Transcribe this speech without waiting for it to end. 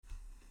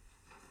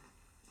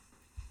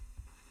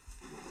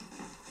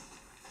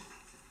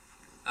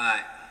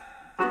Alright.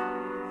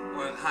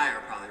 Or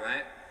higher, probably,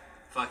 right?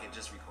 Fuck it,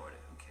 just record it.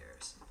 Who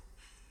cares?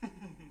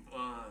 1,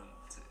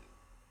 2.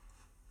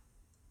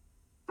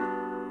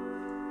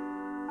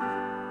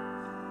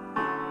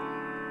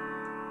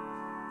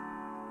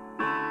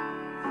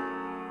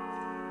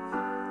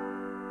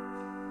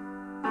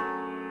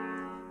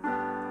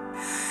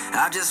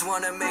 I just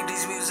wanna make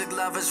these music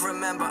lovers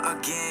remember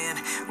again.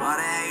 While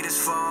the haters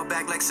fall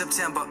back like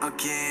September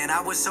again.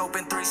 I was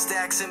hoping 3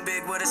 stacks and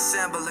big would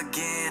assemble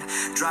again.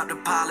 Drop the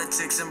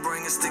politics and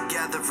bring us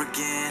together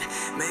again.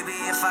 Maybe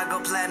if I go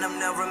platinum,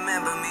 they'll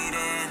remember me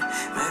then.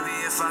 Maybe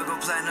if I go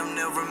platinum,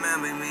 they'll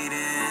remember me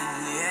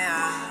then.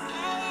 Yeah.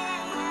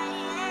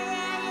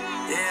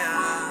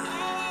 Yeah.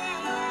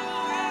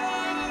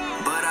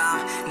 But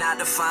I'm not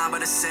defined by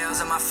the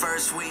sales of my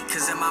first week.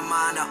 Cause in my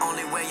mind the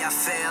only way I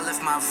fail if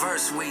my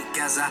verse weak.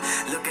 As I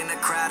look in the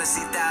crowd and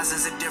see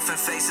thousands of different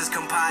faces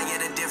compiled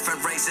to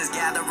different races,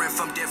 gathering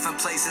from different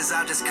places,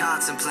 I just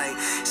contemplate.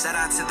 Shout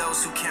out to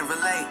those who can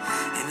relate.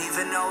 And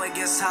even though it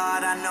gets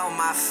hard, I know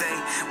my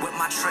fate. With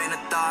my train of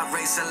thought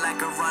racing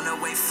like a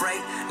runaway freight.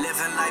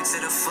 Living life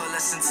to the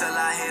fullest until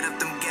I hit up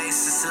them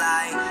gates. It's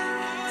like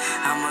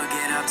I'ma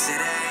get up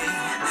today.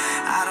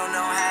 I don't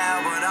know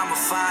how, but I'ma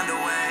find a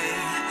way.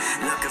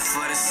 Looking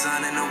for the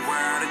sun in a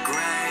world of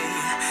gray.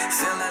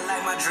 Feeling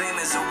like my dream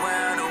is a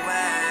world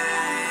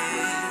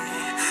away.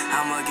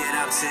 I'ma get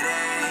up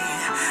today.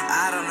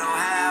 I don't know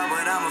how,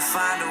 but I'ma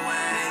find a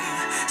way.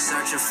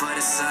 Searching for the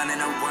sun in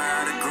a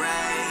world of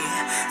gray.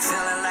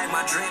 Feeling like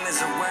my dream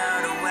is a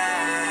world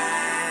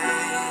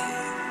away.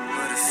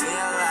 What it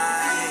feel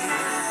like?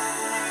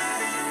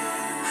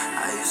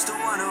 I used to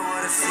wonder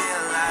what it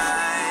feel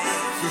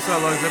like.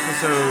 Suicide Logs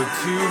episode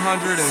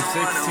 216.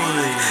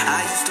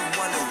 I used to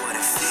wonder what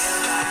it feel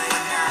like.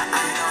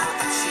 I know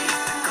I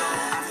achieved the goal.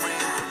 I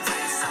ran the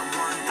race I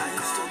won. I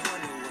used to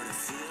wonder what it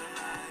feel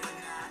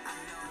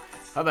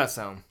like. How'd that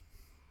sound?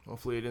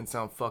 Hopefully it didn't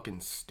sound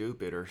fucking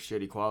stupid or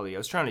shitty quality. I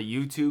was trying to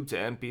YouTube to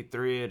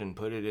MP3 it and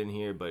put it in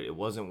here, but it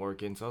wasn't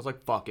working. So I was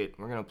like, fuck it.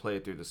 We're going to play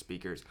it through the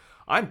speakers.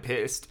 I'm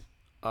pissed.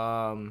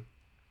 Why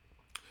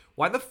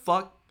the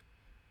fuck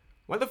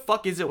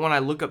is it when I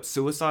look up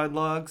Suicide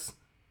Logs,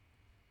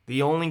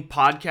 the only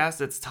podcast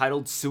that's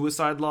titled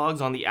Suicide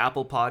Logs on the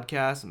Apple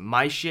Podcast,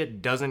 my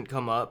shit doesn't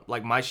come up?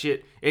 Like, my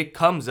shit, it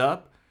comes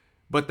up,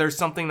 but there's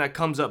something that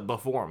comes up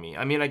before me.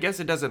 I mean, I guess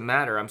it doesn't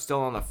matter. I'm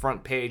still on the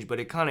front page, but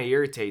it kind of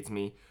irritates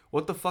me.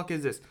 What the fuck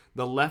is this?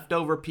 The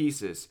Leftover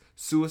Pieces,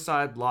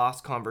 Suicide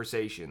Lost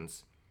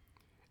Conversations.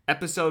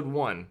 Episode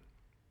 1.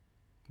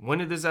 When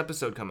did this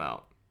episode come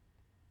out?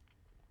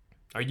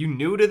 Are you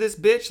new to this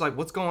bitch? Like,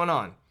 what's going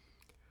on?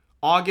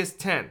 August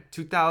 10th,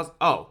 2000.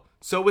 Oh,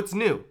 so it's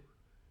new.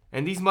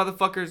 And these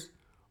motherfuckers.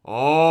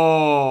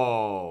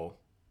 Oh,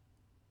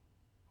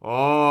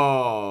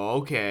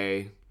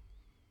 okay.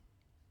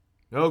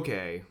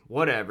 Okay,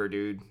 whatever,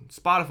 dude.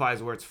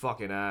 Spotify's where it's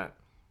fucking at.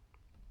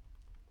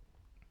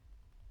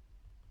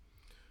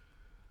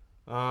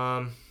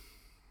 I'm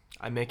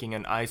making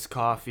an iced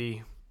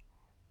coffee.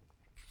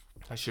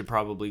 I should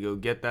probably go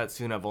get that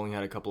soon. I've only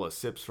had a couple of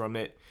sips from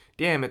it.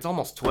 Damn, it's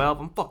almost 12.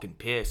 I'm fucking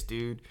pissed,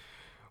 dude.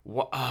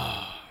 What?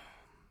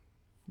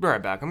 Be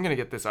right back. I'm gonna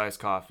get this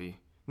iced coffee.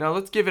 Now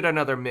let's give it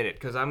another minute,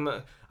 because I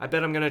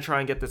bet I'm gonna try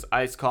and get this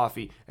iced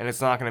coffee, and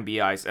it's not gonna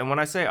be ice. And when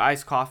I say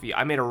iced coffee,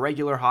 I made a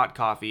regular hot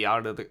coffee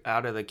out of the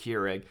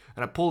Keurig,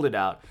 and I pulled it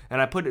out, and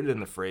I put it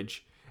in the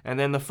fridge. And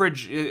then the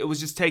fridge, it was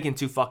just taking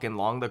too fucking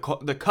long. The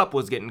cup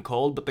was getting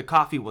cold, but the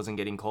coffee wasn't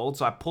getting cold,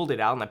 so I pulled it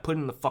out and I put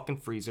it in the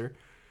fucking freezer.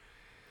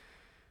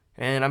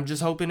 And I'm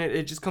just hoping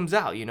it just comes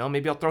out, you know?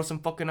 Maybe I'll throw some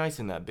fucking ice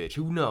in that bitch.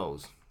 Who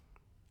knows?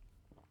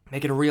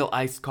 Make it a real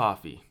iced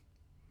coffee.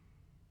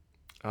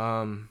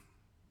 I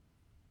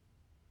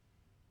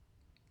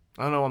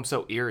don't know, I'm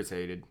so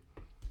irritated.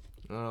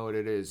 I don't know what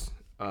it is.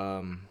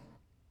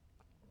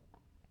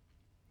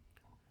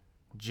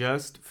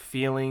 Just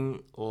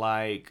feeling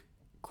like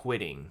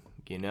quitting,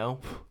 you know?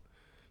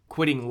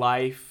 Quitting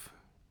life.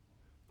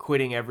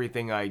 Quitting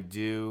everything I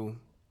do.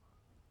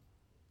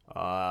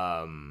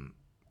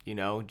 You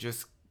know,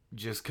 just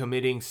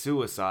committing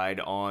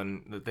suicide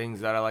on the things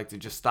that I like to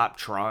just stop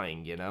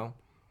trying, you know?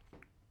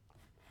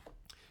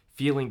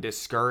 Feeling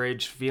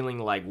discouraged, feeling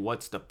like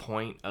what's the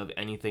point of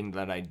anything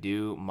that I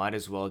do? Might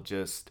as well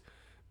just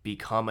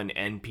become an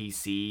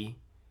NPC,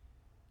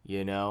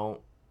 you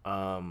know?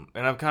 And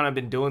I've kind of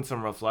been doing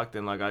some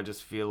reflecting. Like, I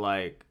just feel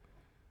like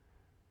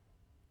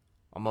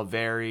I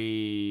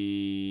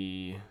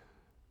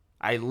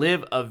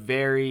live a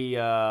very,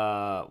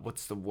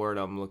 what's the word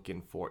I'm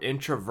looking for?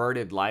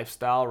 Introverted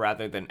lifestyle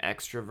rather than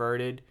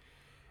extroverted.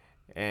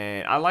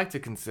 And I like to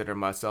consider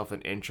myself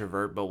an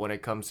introvert, but when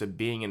it comes to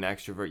being an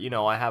extrovert, you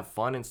know, I have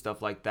fun and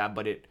stuff like that,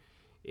 but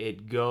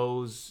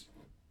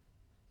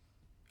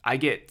I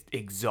get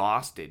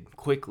exhausted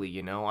quickly,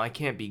 you know? I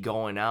can't be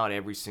going out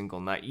every single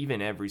night,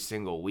 even every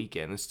single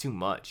weekend. It's too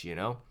much, you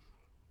know?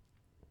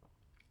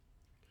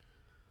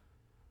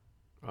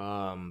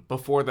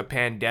 Before the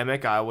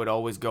pandemic, I would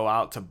always go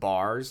out to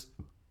bars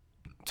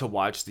to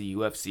watch the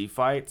UFC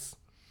fights.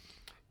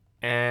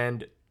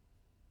 And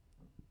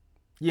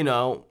you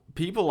know,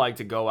 people like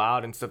to go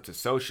out and stuff to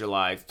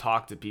socialize,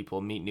 talk to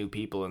people, meet new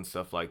people and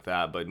stuff like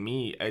that. But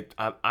me,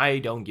 I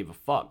don't give a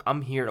fuck.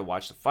 I'm here to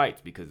watch the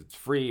fights because it's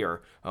free,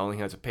 or I only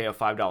have to pay a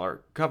 $5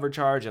 cover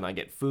charge and I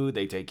get food.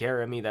 They take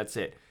care of me. That's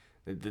it.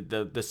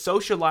 The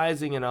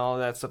socializing and all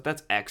that stuff,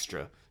 that's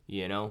extra,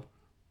 you know?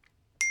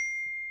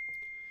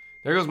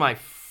 There goes my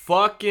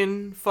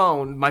fucking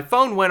phone. My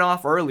phone went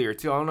off earlier,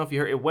 too. I don't know if you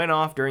heard. It went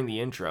off during the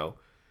intro.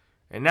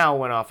 And now it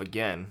went off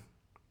again.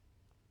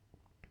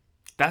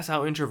 That's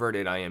how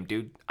introverted I am,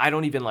 dude. I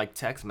don't even like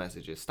text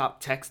messages.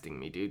 Stop texting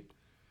me, dude.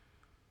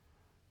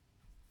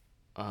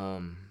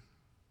 But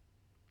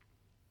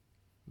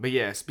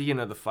yeah, speaking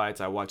of the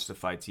fights, I watched the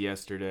fights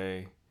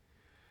yesterday.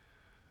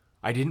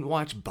 I didn't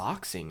watch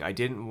boxing. I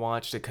didn't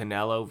watch the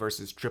Canelo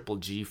versus Triple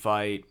G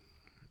fight.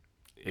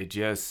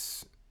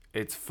 It's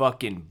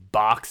fucking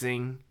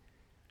boxing,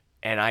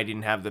 and I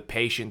didn't have the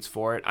patience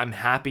for it. I'm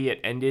happy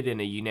it ended in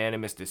a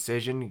unanimous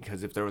decision,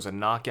 because if there was a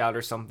knockout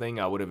or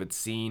something, I would have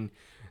seen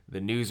the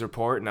news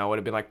report and I would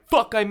have been like,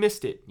 fuck, I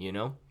missed it, you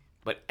know?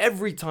 But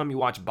every time you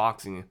watch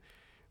boxing,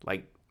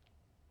 like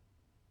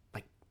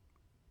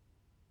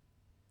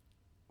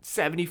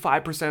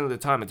 75% of the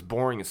time, it's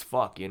boring as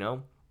fuck, you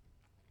know?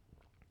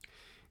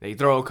 They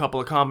throw a couple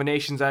of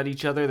combinations at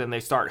each other, then they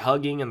start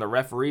hugging, and the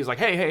referee's like,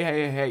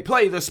 hey,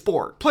 play the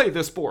sport. Keep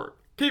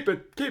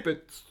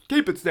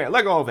it stand.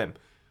 Let go of him.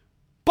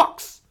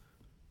 Box.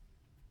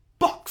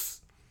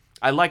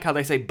 I like how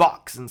they say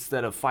box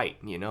instead of fight,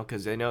 you know,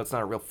 because they know it's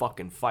not a real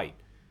fucking fight.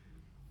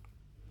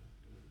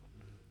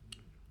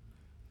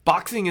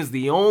 Boxing is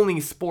the only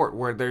sport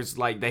where there's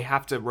like, they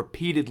have to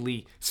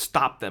repeatedly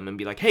stop them and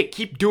be like, hey,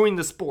 keep doing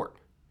the sport.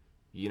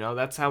 You know,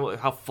 that's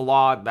how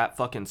flawed that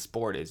fucking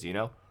sport is, you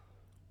know?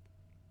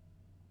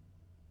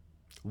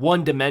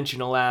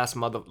 One-dimensional ass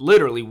motherfuckers,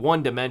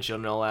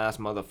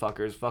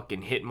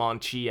 fucking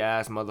Hitmonchan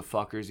ass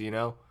motherfuckers, you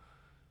know?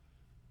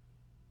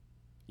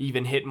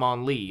 Even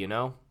Hitmonlee, you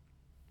know?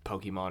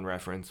 Pokemon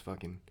reference,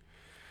 fucking.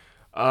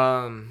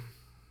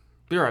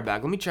 Be right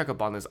back. Let me check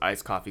up on this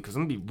iced coffee, because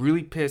I'm gonna be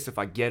really pissed if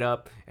I get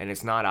up and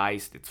it's not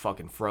iced, it's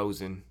fucking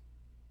frozen.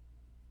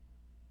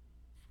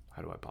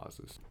 How do I pause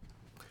this?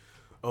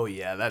 Oh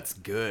yeah, that's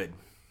good.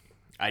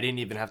 I didn't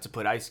even have to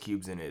put ice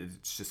cubes in it.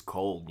 It's just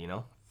cold, you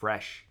know?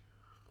 Fresh.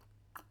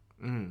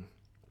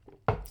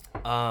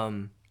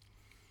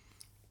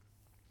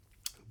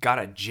 Got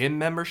a gym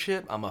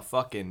membership. I'm a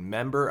fucking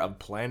member of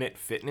Planet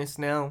Fitness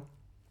now.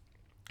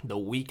 The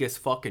weakest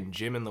fucking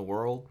gym in the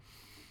world.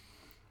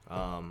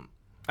 I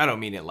don't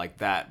mean it like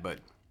that, but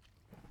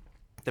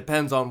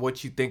depends on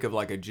what you think of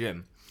like a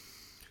gym.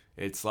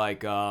 It's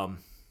like,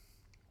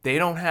 they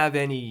don't have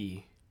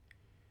any,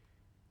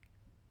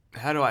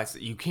 how do I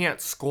say, you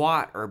can't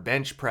squat or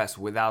bench press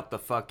without the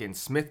fucking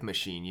Smith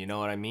machine, you know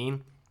what I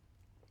mean?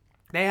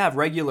 They have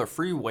regular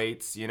free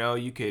weights, you know,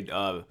 you could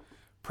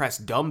press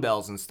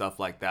dumbbells and stuff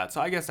like that.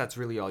 So I guess that's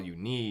really all you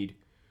need.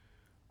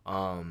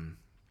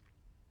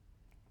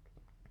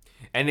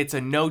 And it's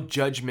a no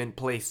judgment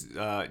place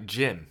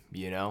gym,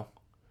 you know.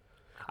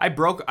 I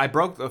broke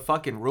the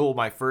fucking rule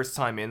my first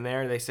time in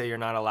there. They say you're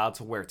not allowed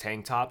to wear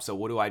tank tops. So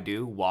what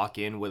do? Walk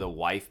in with a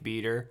wife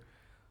beater.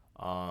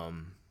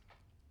 And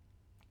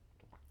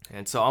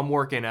so I'm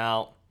working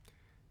out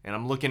and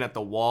I'm looking at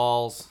the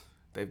walls.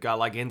 They've got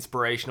like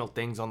inspirational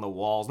things on the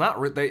walls.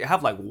 They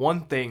have like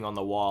one thing on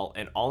the wall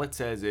and all it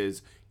says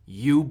is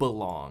you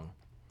belong.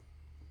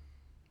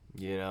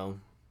 You know?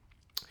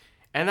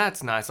 And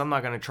that's nice. I'm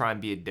not going to try and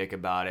be a dick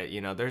about it.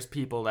 You know, there's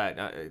people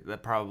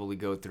that probably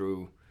go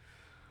through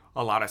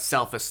a lot of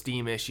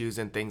self-esteem issues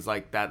and things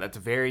like that. That's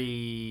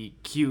very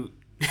cute.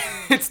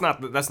 That's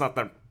not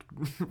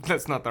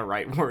the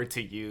right word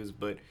to use,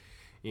 but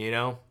you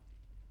know,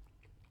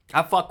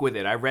 I fuck with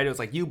it. I read it was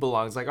like you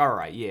belong. It's like, all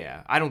right,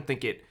 yeah. I don't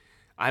think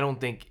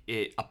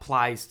it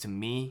applies to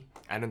me.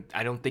 I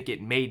don't think it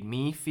made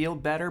me feel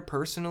better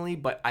personally,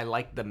 but I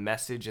like the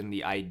message and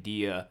the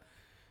idea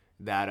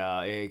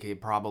that it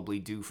could probably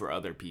do for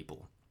other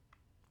people.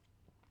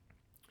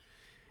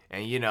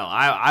 And you know,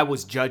 I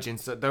was judging.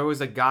 So there was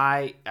a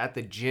guy at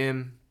the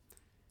gym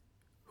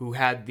who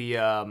had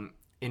the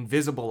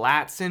invisible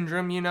lat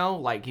syndrome, you know,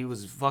 like he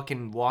was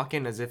fucking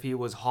walking as if he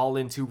was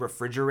hauling two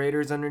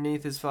refrigerators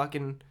underneath his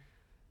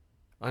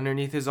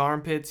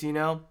armpits, you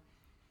know.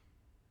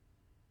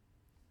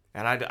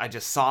 And I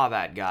just saw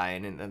that guy,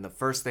 and the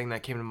first thing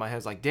that came to my head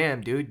was like,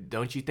 damn, dude,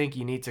 don't you think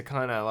you need to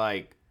kind of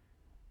like,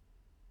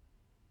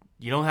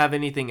 you don't have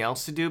anything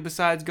else to do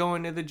besides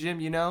going to the gym,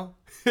 you know?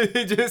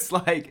 Just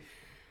like,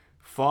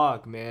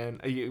 fuck,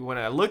 man. When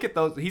I look at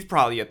those, he's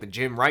probably at the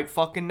gym right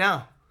fucking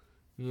now,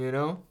 you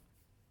know?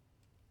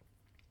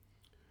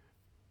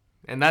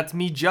 And that's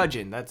me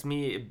judging. That's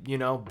me, you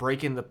know,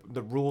 breaking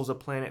the rules of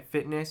Planet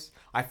Fitness.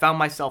 I found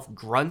myself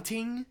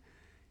grunting.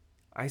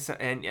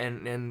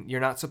 And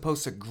you're not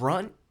supposed to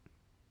grunt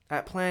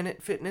at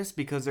Planet Fitness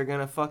because they're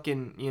gonna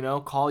fucking, you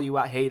know, call you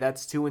out. Hey,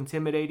 that's too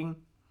intimidating.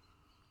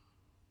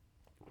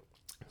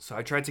 So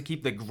I tried to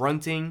keep the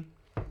grunting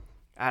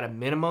at a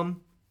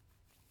minimum.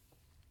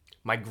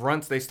 My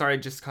grunts, they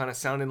started just kind of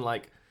sounding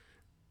like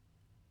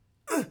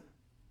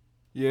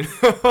You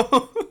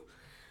know?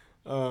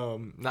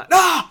 Not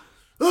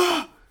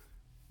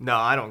No,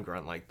 I don't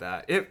grunt like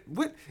that.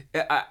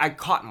 I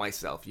caught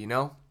myself, you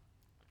know?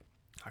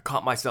 I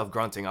caught myself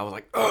grunting. I was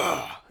like,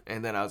 ugh.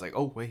 And then I was like,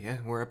 oh, wait, yeah,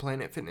 we're at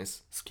Planet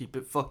Fitness. Let's keep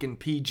it fucking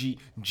PG,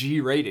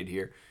 G rated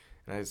here.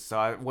 And so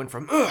I went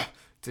from, ugh,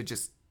 to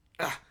just,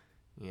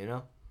 you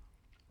know?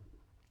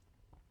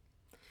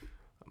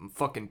 I'm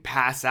fucking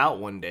pass out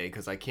one day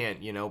because I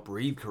can't, you know,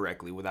 breathe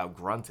correctly without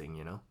grunting,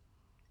 you know?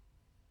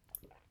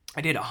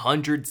 I did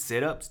 100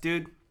 sit-ups,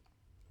 dude.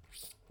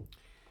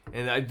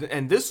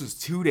 And this was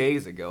 2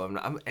 days ago,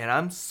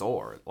 I'm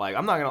sore. Like,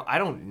 I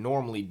don't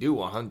normally do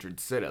 100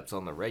 sit-ups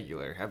on the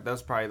regular.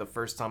 That's probably the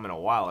first time in a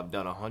while I've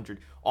done 100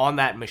 on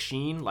that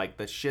machine, like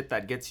the shit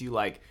that gets you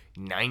like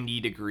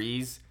 90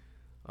 degrees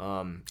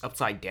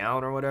upside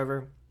down or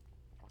whatever.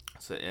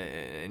 So,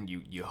 and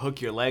you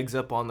hook your legs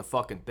up on the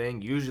fucking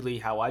thing. Usually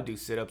how I do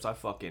sit-ups,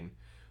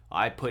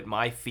 I put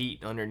my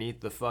feet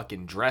underneath the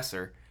fucking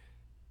dresser,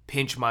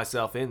 pinch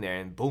myself in there,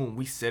 and boom,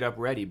 we sit up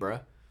ready,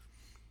 bruh.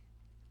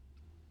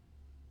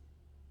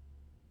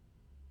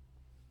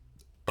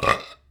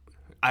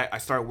 I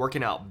started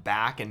working out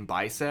back and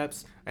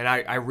biceps, and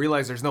I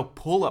realized there's no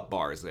pull-up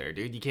bars there,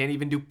 dude. You can't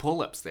even do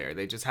pull-ups there.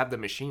 They just have the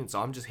machine,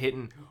 so I'm just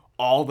hitting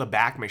all the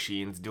back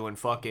machines, doing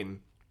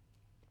fucking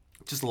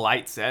just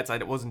light sets.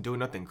 I wasn't doing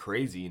nothing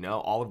crazy, you know?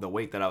 All of the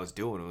weight that I was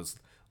doing was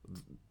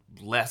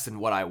less than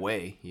what I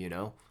weigh, you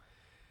know?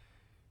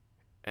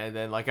 And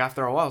then, like,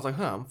 after a while, I was like,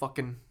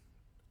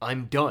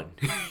 I'm done,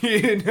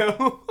 you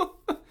know?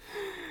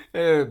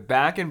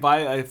 Back and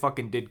I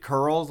fucking did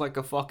curls like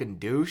a fucking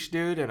douche,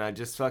 dude, and I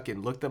just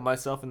fucking looked at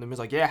myself in the mirror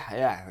like,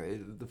 yeah,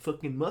 the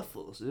fucking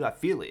muscles, I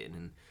feel it,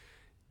 and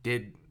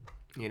did,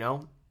 you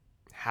know,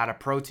 had a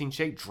protein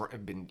shake,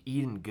 been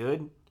eating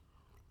good.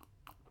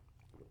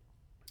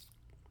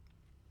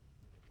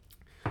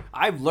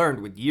 I've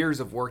learned with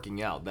years of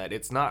working out that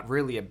it's not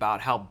really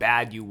about how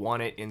bad you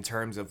want it in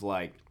terms of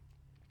like,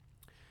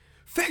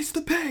 face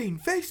the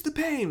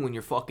pain when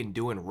you're fucking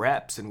doing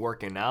reps and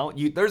working out.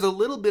 There's a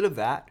little bit of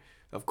that,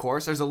 of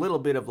course. There's a little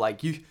bit of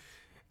like,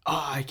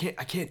 I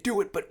can't do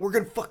it, but we're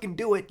gonna fucking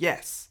do it.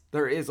 Yes,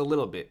 there is a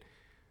little bit.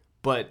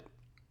 But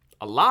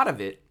a lot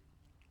of it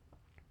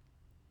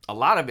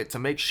to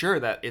make sure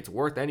that it's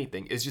worth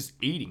anything is just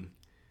eating.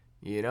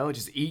 You know,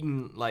 just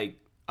eating like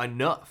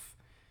enough.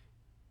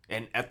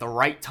 And at the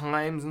right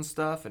times and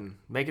stuff, and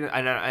making it,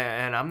 and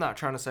I'm not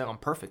trying to say I'm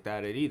perfect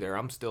at it either.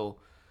 I'm still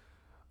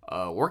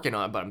working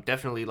on it, but I'm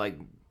definitely like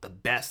the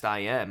best I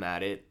am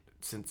at it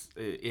since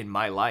in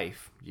my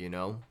life, you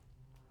know.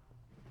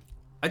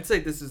 I'd say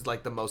this is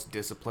like the most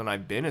disciplined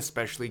I've been,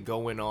 especially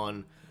going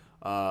on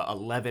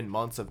 11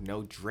 months of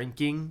no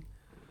drinking.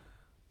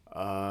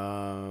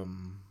 So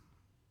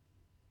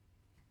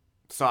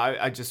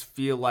I just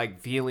feel like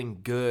feeling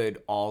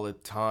good all the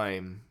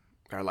time,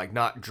 or like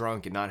not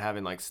drunk and not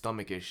having like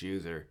stomach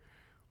issues or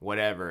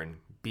whatever, and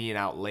being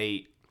out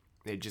late.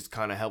 It just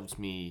kind of helps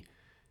me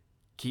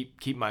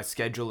keep my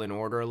schedule in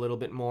order a little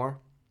bit more.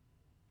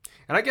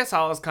 And I guess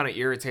I was kind of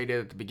irritated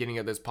at the beginning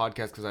of this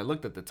podcast because I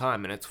looked at the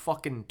time and it's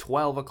fucking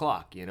 12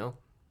 o'clock, you know?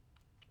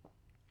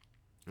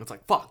 It's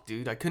like, fuck,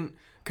 dude, I couldn't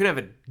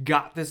have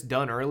got this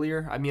done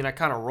earlier. I mean, I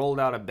kind of rolled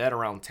out of bed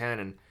around 10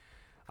 and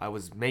I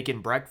was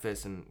making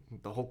breakfast and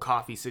the whole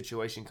coffee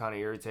situation kind of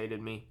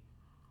irritated me.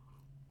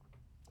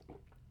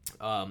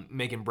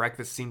 Making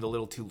breakfast seemed a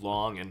little too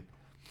long, and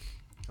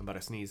I'm about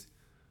to sneeze.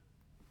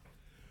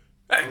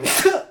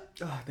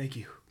 Oh, thank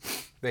you.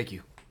 Thank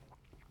you.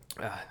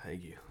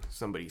 Thank you.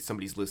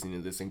 Somebody's listening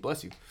to this thing.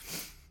 Bless you.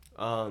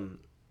 And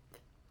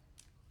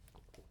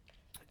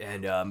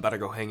I'm about to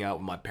go hang out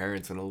with my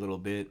parents in a little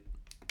bit.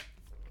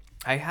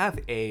 I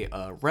have a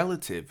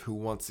relative who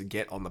wants to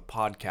get on the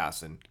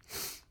podcast, and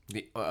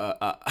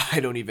I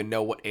don't even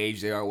know what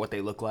age they are, what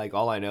they look like.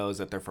 All I know is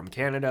that they're from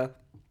Canada.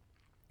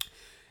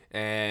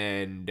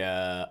 And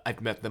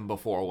I've met them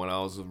before when I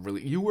was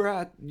you were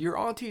at your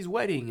auntie's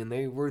wedding and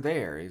they were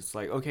there. It's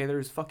like, okay,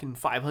 there's fucking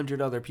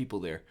 500 other people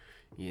there,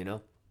 you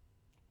know?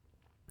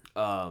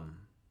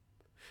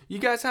 You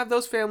guys have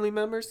those family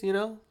members, you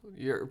know?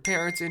 Your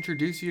parents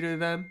introduce you to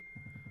them.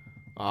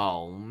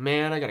 Oh,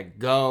 man, I gotta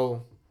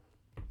go.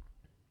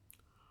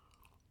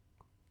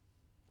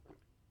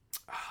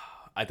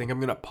 I think I'm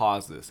gonna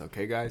pause this,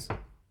 okay, guys?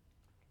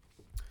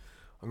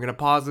 I'm going to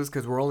pause this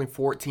because we're only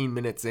 14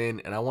 minutes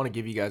in, and I want to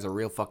give you guys a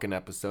real fucking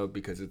episode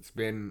because it's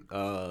been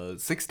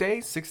 6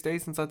 days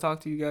since I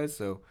talked to you guys.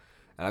 So,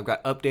 and I've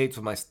got updates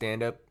with my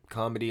stand-up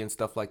comedy and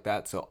stuff like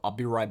that. So I'll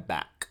be right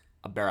back.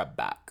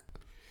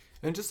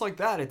 And just like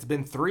that, it's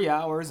been 3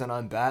 hours and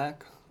I'm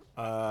back.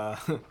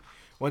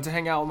 Went to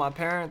hang out with my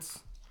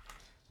parents,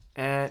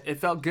 and it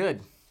felt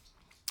good.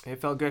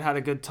 Had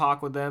a good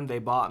talk with them. They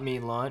bought me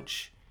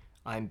lunch.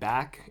 I'm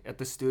back at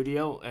the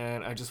studio,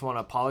 and I just want to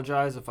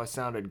apologize if I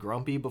sounded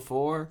grumpy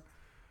before.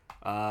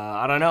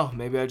 I don't know.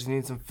 Maybe I just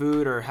need some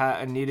food, or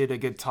I needed a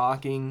good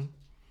talking.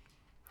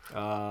 And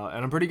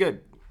I'm pretty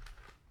good.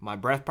 My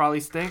breath probably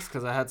stinks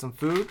because I had some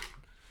food.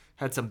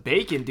 Had some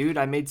bacon, dude.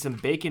 I made some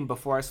bacon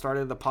before I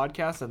started the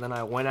podcast, and then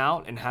I went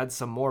out and had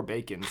some more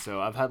bacon.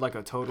 So I've had like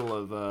a total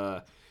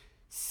of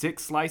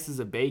 6 slices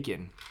of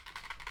bacon.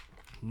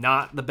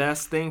 Not the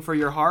best thing for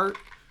your heart.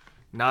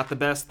 Not the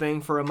best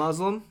thing for a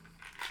Muslim.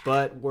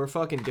 But we're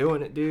fucking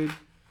doing it, dude.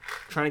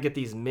 Trying to get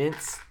these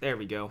mints. There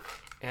we go.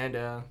 And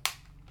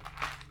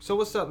so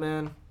what's up,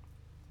 man?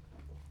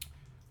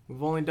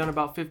 We've only done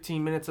about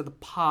 15 minutes of the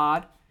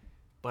pod,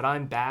 but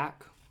I'm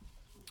back.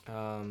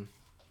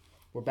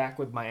 We're back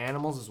with my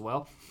animals as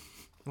well.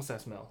 What's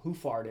that smell? Who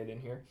farted in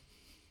here?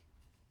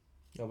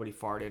 Nobody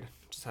farted.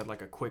 Just had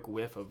like a quick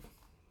whiff of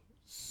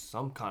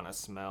some kind of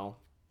smell.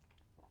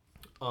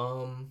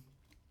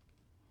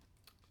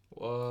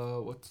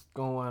 What's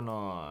going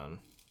on?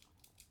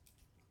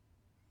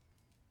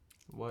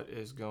 What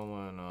is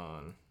going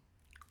on?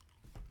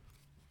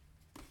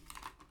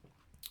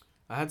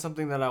 I had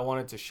something that I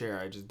wanted to share.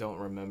 I just don't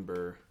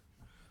remember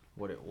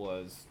what it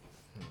was.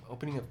 I'm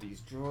opening up these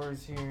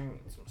drawers here.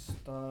 Some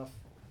stuff.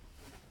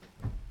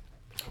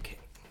 Okay.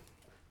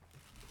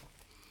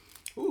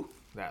 Ooh,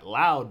 that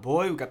loud,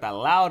 boy. We got that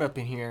loud up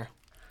in here.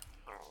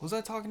 What was I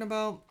talking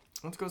about?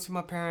 Let's go see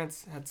my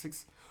parents. Had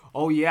 6...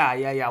 Oh,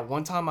 yeah.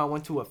 One time I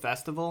went to a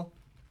festival.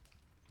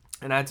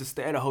 And I had to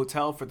stay at a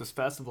hotel for this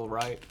festival,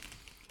 right?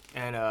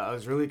 And I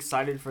was really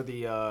excited for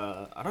the,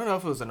 I don't know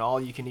if it was an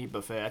all-you-can-eat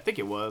buffet. I think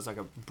it was, like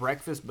a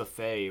breakfast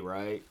buffet,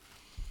 right?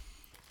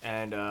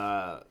 And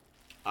I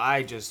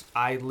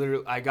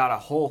got a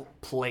whole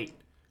plate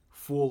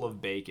full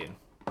of bacon.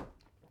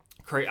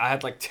 I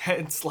had like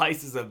 10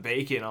 slices of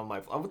bacon on my,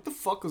 what the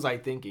fuck was I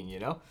thinking, you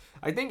know?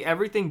 I think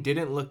everything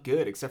didn't look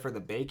good except for the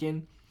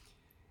bacon.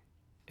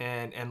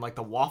 And like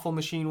the waffle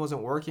machine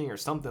wasn't working or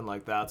something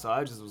like that. So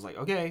I just was like,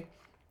 okay,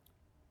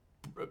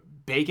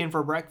 bacon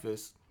for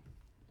breakfast.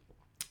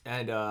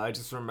 And I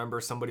just remember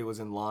somebody was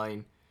in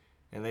line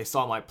and they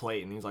saw my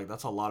plate and he was like,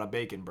 that's a lot of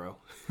bacon, bro.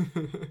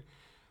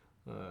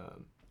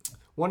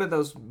 One of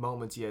those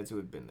moments you had to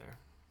have been there.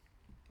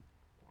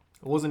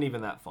 It wasn't even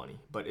that funny,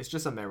 but it's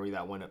just a memory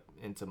that went up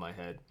into my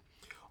head.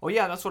 Oh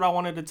yeah, that's what I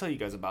wanted to tell you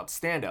guys about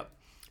stand-up.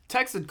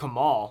 Texted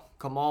Kamal.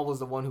 Kamal was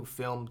the one who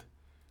filmed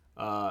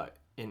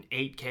in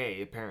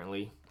 8K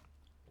apparently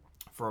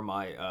for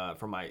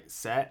my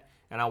set.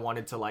 And I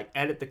wanted to like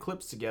edit the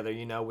clips together,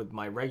 you know, with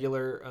my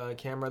regular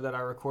camera that I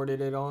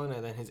recorded it on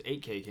and then his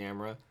 8K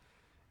camera.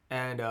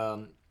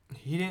 And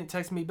he didn't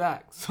text me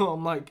back. So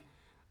I'm like,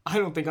 I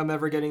don't think I'm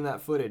ever getting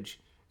that footage.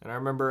 And I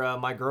remember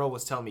my girl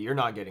was telling me, you're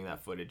not getting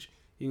that footage.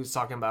 He was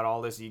talking about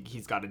all this.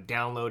 He's got to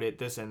download it,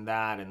 this and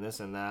that, and this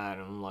and that.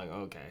 And I'm like,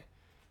 okay,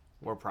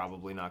 we're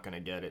probably not going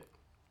to get it.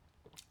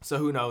 So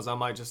who knows? I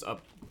might just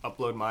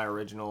upload my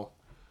original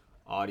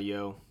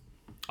audio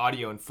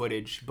and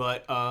footage.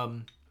 But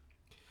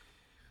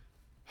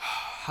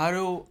how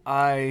do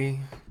I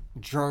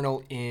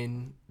journal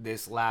in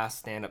this last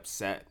stand-up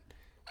set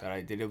that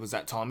I did? It was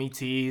at Tommy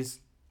T's.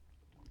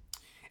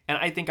 And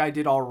I think I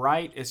did all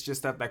right. It's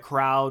just that the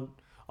crowd,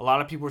 a lot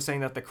of people were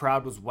saying that the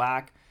crowd was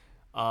whack.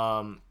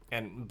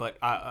 But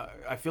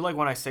I feel like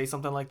when I say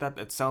something like that,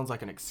 it sounds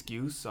like an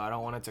excuse. So I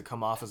don't want it to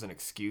come off as an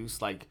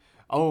excuse. Like,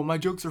 oh, my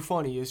jokes are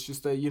funny. It's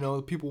just that, you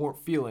know, people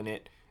weren't feeling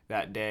it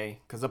that day.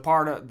 Because a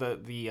part of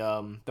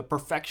the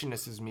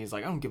perfectionist is me is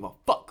like, I don't give a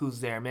fuck who's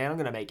there, man. I'm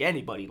going to make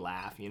anybody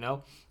laugh, you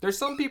know. There's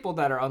some people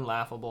that are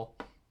unlaughable,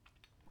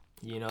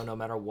 you know, no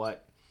matter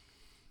what.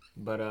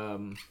 But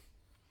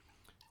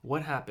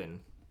what happened?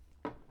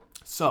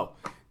 So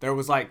there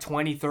was like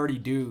 20, 30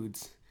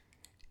 dudes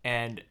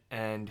and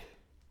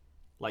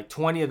like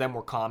 20 of them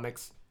were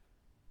comics.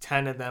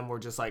 10 of them were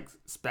just like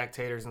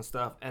spectators and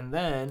stuff. And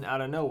then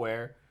out of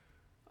nowhere,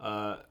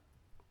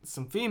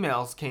 some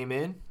females came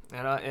in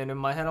and in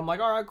my head, I'm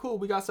like, all right, cool.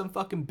 We got some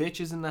fucking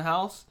bitches in the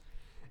house.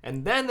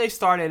 And then they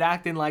started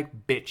acting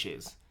like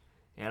bitches.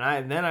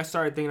 And then I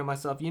started thinking to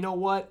myself, you know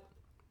what?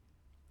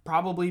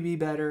 Probably be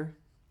better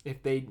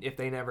if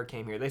they never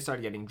came here. They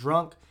started getting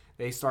drunk.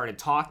 They started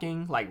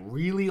talking like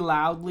really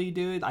loudly,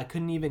 dude. I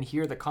couldn't even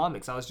hear the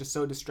comics. I was just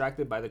so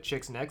distracted by the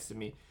chicks next to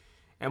me.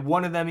 And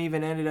one of them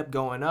even ended up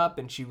going up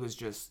and she was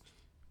just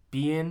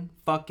being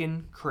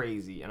fucking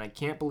crazy. And I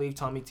can't believe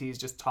Tommy T's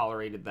just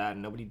tolerated that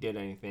and nobody did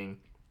anything.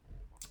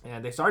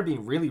 And they started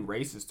being really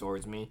racist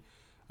towards me.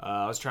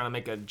 I was trying to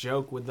make a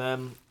joke with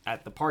them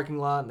at the parking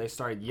lot and they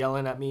started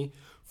yelling at me.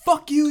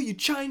 Fuck you, you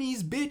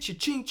Chinese bitch, you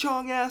ching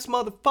chong ass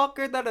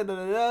motherfucker, da da da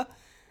da da.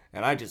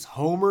 And I just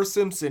Homer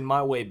Simpson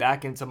my way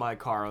back into my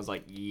car. I was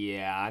like,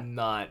 yeah, I'm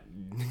not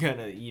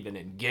gonna even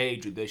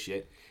engage with this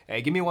shit.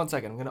 Hey, give me 1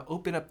 second. I'm gonna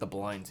open up the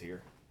blinds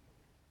here.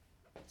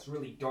 It's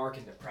really dark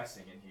and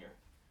depressing in here.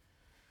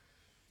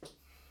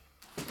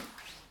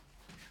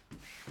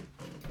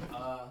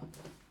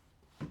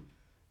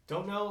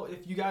 Don't know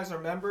if you guys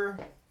remember.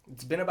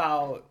 It's been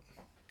about,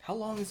 how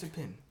long has it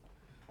been?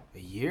 A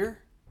year?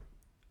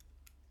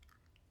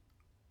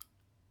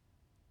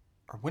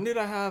 Or when did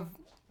I have...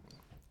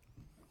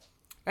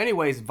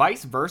 Anyways,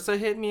 Vice Versa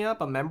hit me up,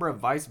 a member of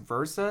Vice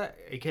Versa,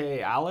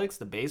 aka Alex,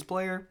 the bass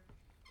player.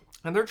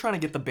 And they're trying to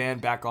get the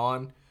band back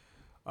on.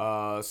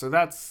 So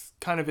that's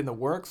kind of in the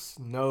works.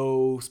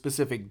 No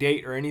specific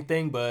date or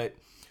anything, but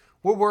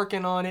we're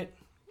working on it.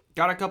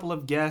 Got a couple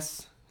of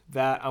guests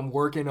that I'm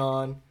working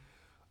on.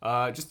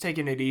 Just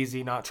taking it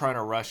easy, not trying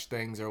to rush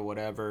things or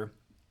whatever.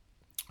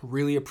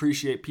 Really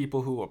appreciate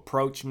people who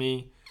approach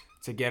me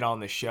to get on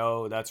the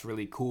show. That's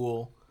really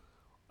cool.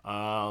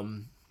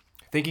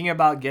 Thinking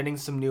about getting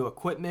some new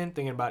equipment,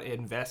 thinking about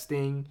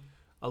investing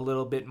a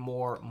little bit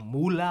more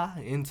moolah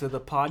into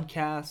the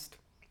podcast.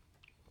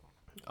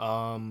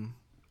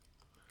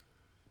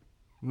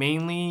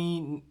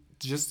 Mainly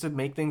just to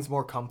make things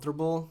more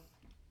comfortable.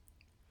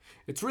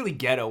 It's really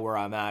ghetto where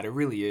I'm at. It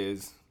really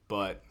is,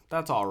 but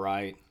that's all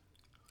right.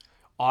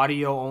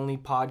 Audio only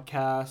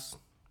podcast.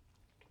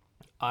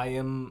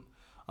 I'm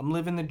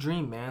living the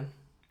dream, man.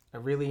 I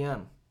really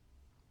am.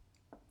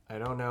 I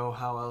don't know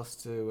how else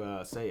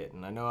to say it.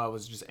 And I know I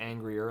was just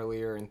angry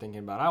earlier and thinking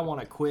about I want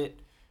to quit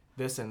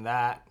this and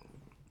that.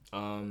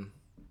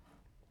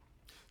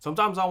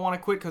 Sometimes I want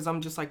to quit because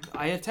I'm just like,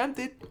 I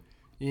attempted.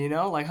 You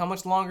know, like how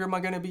much longer am I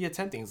going to be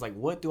attempting? It's like,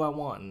 what do I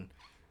want? And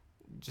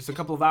just a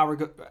couple of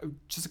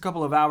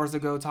hours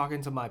ago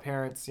talking to my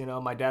parents, you know,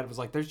 my dad was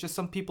like, there's just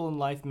some people in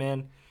life,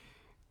 man,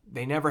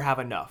 they never have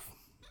enough.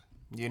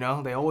 You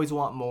know, they always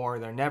want more.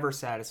 They're never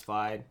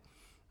satisfied.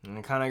 And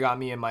it kind of got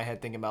me in my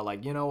head thinking about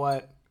like, you know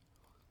what?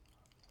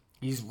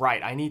 He's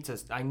right. I need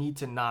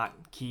to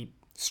not keep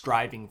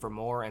striving for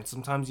more. And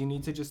sometimes you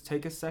need to just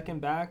take a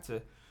second back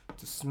to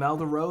smell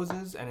the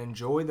roses and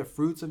enjoy the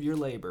fruits of your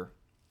labor.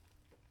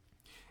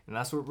 And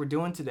that's what we're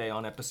doing today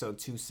on episode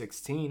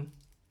 216.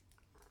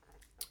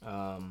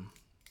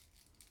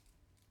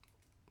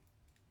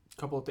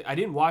 Couple of I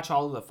didn't watch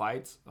all of the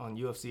fights on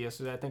UFC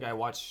yesterday. I think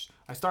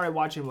I started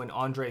watching when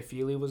Andre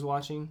Fili was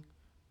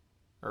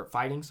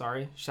fighting,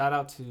 sorry. Shout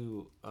out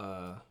to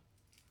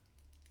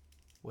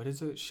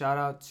Shout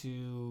out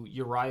to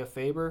Uriah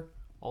Faber,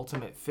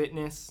 Ultimate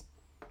Fitness,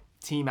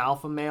 Team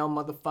Alpha Male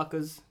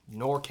motherfuckers,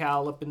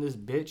 NorCal up in this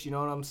bitch, you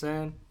know what I'm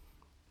saying?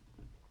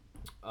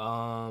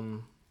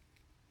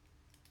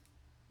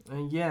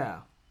 And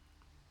yeah.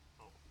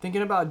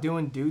 Thinking about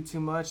doing Do Too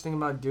Much,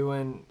 thinking about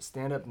doing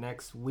stand-up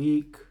next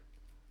week,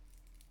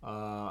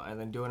 and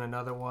then doing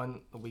another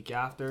one the week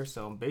after.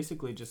 So I'm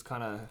basically just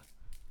kind of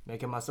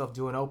making myself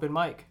do an open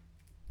mic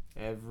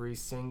every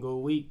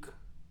single week.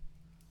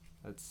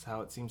 That's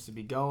how it seems to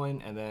be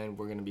going. And then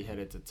we're going to be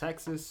headed to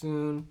Texas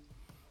soon,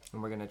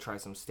 and we're going to try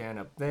some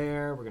stand-up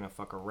there. We're going to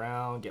fuck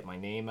around, get my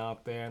name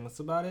out there, and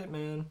that's about it,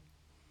 man.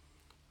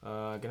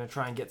 Going to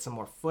try and get some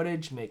more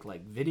footage, make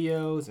like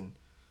videos, and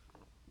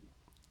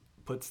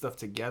put stuff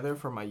together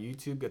for my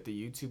YouTube, get the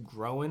YouTube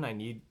growing. I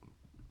need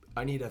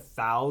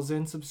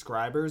 1,000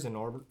 subscribers in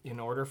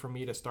order for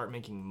me to start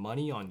making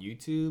money on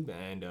YouTube,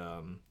 and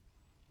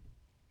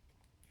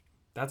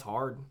that's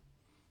hard.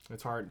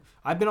 It's hard.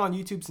 I've been on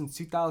YouTube since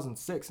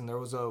 2006, and there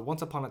was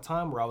once upon a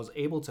time where I was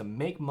able to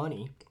make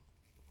money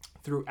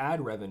through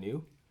ad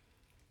revenue,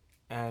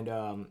 and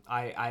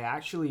I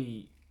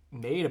actually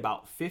made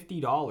about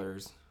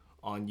 $50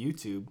 on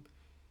YouTube.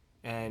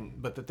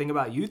 But the thing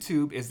about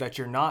YouTube is that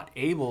you're not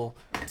able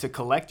to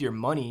collect your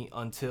money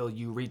until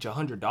you reach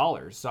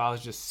 $100. So I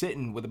was just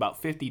sitting with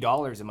about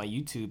 $50 in my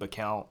YouTube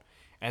account,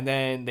 and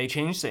then they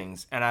changed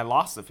things, and I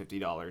lost the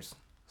 $50.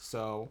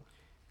 So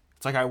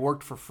it's like I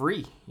worked for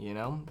free, you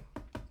know?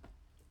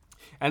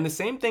 And the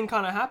same thing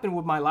kind of happened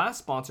with my last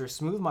sponsor,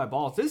 Smooth My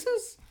Balls.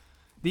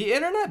 The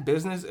internet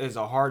business is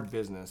a hard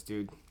business,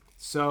 dude.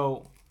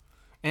 So,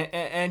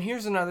 and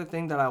here's another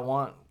thing that I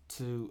want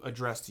to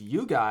address to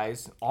you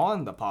guys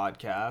on the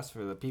podcast,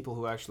 for the people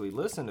who actually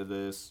listen to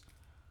this.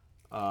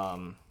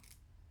 I'm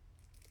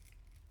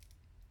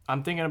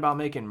thinking about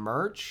making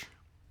merch.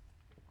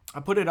 I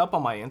put it up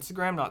on my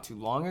Instagram not too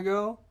long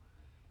ago,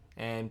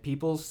 and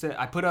people said,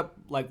 I put up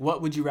like,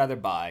 what would you rather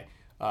buy,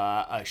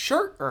 a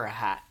shirt or a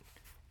hat?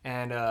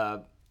 And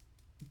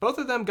both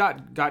of them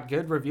got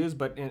good reviews,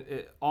 but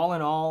all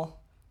in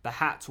all, the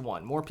hats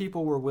won. More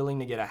people were willing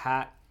to get a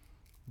hat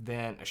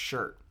than a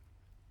shirt.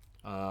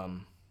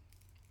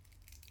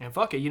 And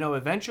fuck it, you know,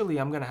 eventually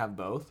I'm going to have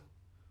both.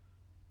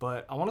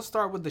 But I want to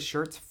start with the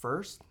shirts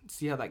first,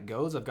 see how that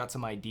goes. I've got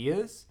some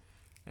ideas,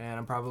 and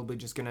I'm probably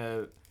just going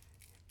to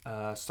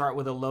start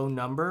with a low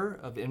number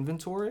of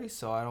inventory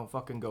so I don't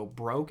fucking go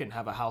broke and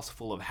have a house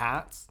full of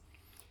hats.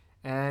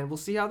 And we'll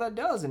see how that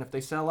does. And if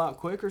they sell out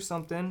quick or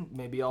something,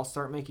 maybe I'll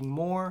start making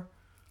more.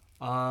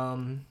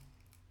 And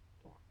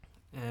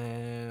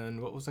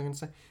what was I going to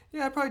say?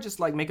 Yeah, I'd probably just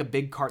like make a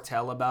big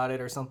cartel about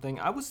it or something.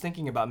 I was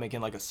thinking about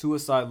making like a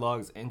Suicide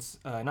Logs,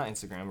 not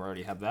Instagram, we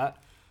already have that,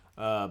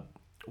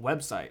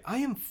 website. I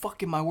am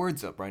fucking my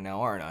words up right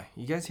now, aren't I?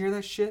 You guys hear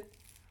that shit?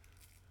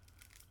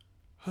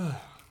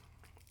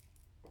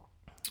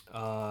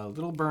 A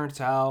little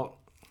burnt out.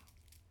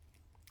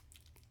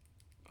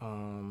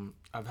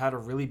 I've had a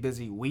really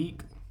busy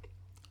week.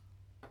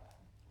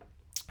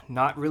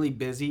 Not really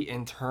busy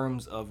in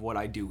terms of what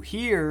I do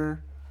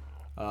here.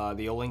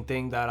 The only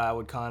thing that I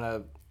would kind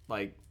of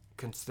like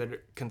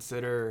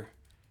consider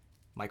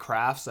my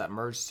crafts that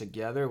merged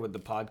together with the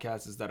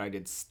podcast is that I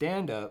did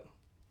stand-up.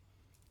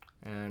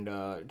 And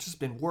just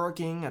been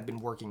working. I've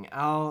been working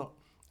out.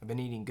 I've been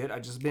eating good.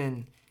 I've just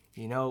been,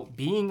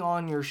 being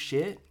on your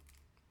shit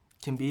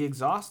can be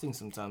exhausting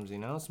sometimes,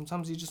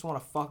 Sometimes you just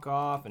want to fuck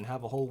off and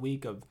have a whole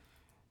week of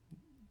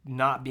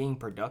not being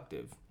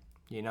productive,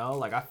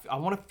 Like, I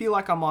want to feel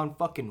like I'm on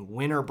fucking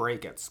winter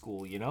break at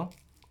school,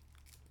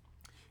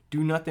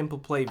 Do nothing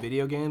but play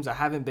video games. I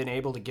haven't been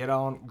able to get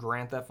on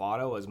Grand Theft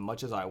Auto as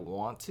much as I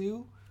want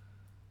to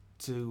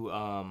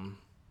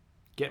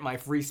get my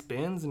free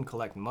spins and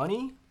collect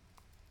money.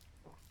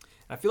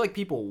 I feel like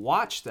people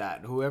watch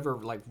that. Whoever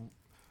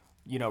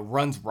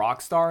runs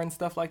Rockstar and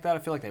stuff like that. I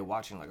feel like they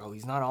watch him like, oh,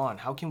 he's not on.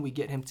 How can we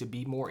get him to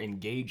be more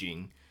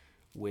engaging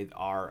with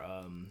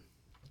our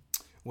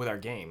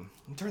game?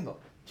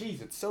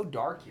 Jeez, it's so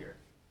dark here.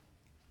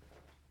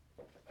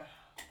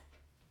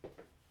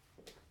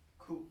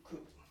 Cool.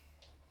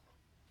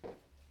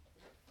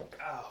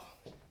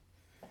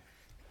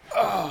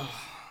 Oh.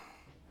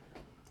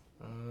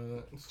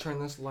 Let's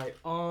turn this light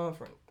off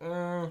right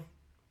there.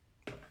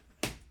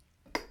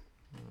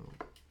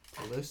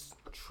 This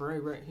tray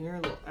right here,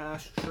 a little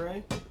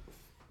ashtray.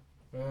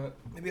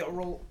 Maybe I'll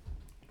roll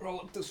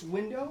up this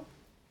window.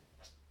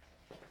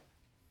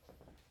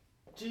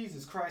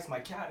 Jesus Christ, my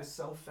cat is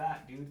so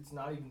fat, dude. It's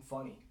not even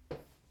funny. There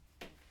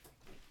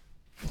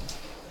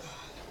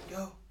we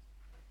go.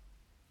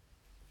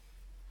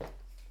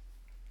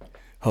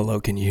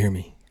 Hello, can you hear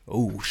me?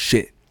 Oh,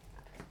 shit.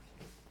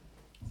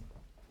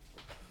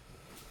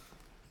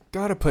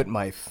 Gotta put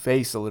my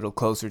face a little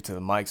closer to the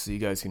mic so you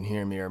guys can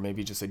hear me, or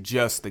maybe just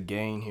adjust the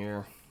gain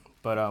here.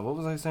 But what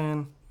was I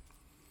saying?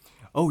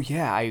 Oh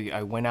yeah,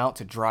 I went out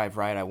to drive,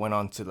 right? I went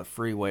onto the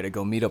freeway to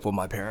go meet up with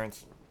my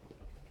parents.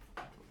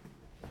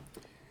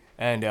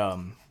 And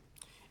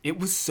it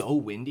was so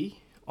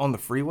windy on the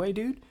freeway,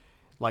 dude.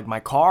 Like,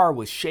 my car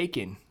was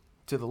shaking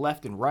to the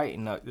left and right,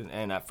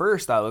 and at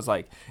first I was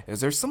like,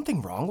 is there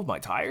something wrong with my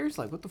tires?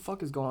 Like, what the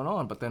fuck is going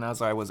on? But then as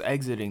I was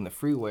exiting the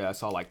freeway, I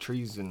saw like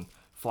trees and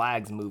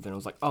flags moving. I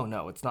was like, oh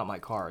no, it's not my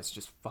car. It's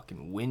just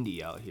fucking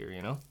windy out here,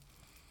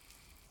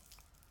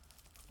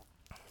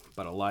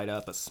 About to light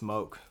up a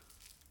smoke.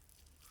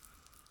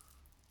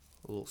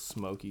 A little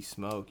smoky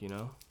smoke,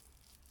 You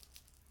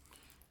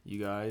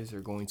guys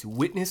are going to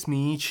witness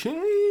me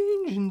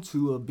change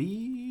into a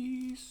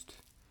beast.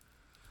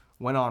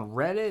 Went on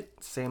Reddit.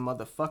 Same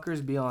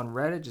motherfuckers be on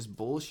Reddit just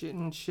bullshitting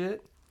and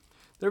shit.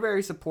 They're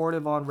very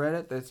supportive on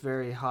Reddit. That's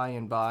very high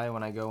and by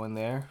when I go in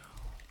there.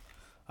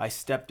 I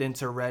stepped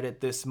into Reddit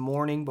this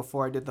morning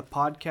before I did the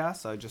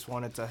podcast. I just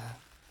wanted to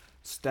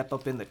step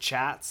up in the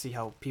chat, see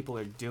how people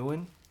are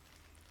doing.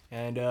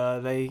 And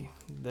they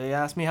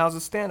asked me, how's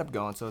the stand-up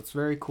going? So it's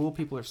very cool.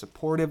 People are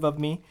supportive of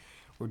me.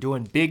 We're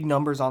doing big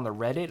numbers on the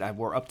Reddit.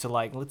 We're up to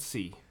let's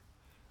see.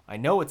 I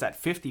know it's at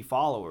 50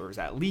 followers,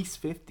 at least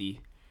 50.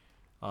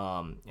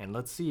 And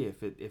let's see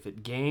if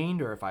it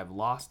gained or if I've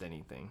lost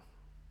anything.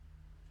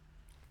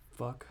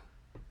 Fuck.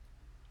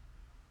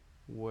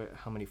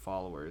 How many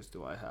followers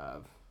do I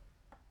have?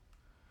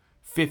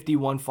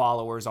 51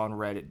 followers on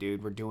Reddit,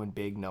 dude. We're doing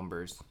big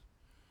numbers.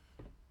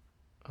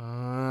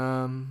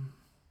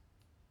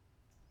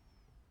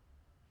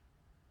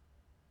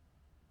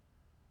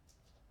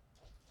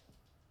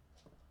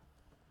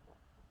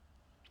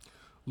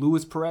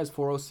 Luis Perez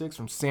 406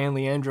 from San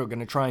Leandro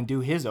gonna try and do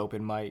his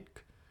open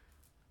mic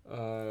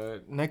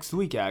next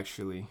week,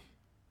 actually.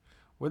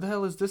 Where the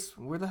hell is this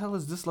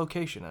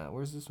location at?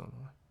 Where's this one?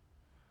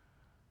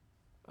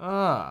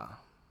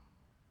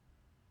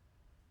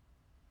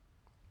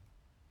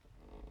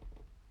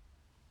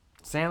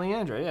 San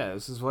Leandro, yeah,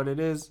 this is what it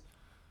is.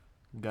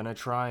 Gonna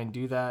try and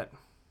do that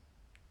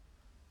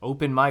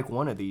open mic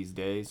one of these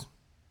days.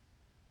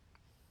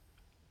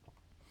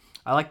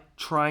 I like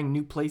trying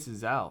new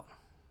places out.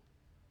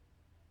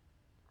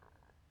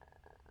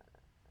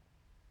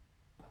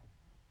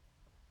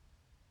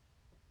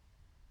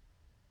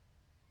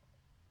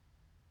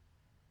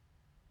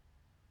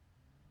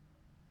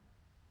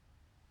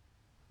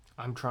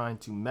 I'm trying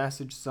to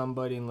message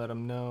somebody and let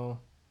them know.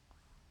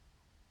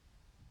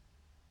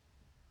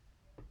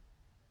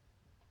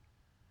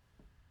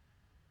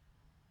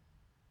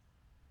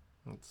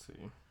 Let's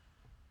see.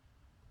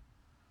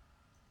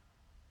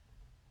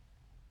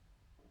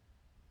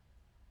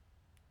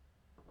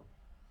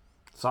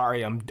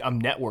 Sorry, I'm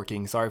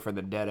networking. Sorry for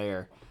the dead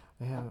air.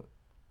 Yeah.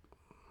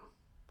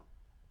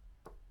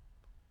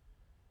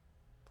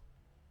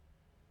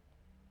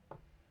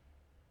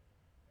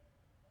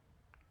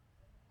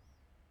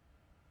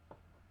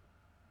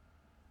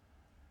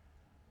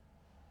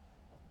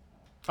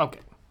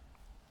 Okay.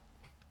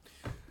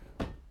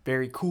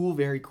 Very cool,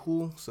 very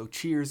cool. So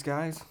cheers,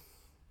 guys.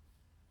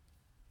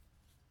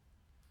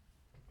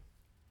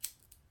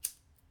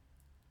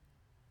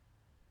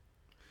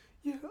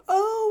 You're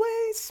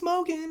always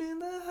smoking in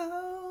the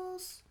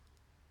house.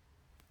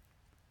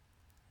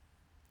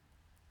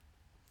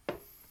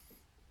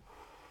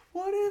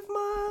 What if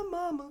my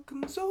mama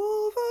comes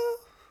over?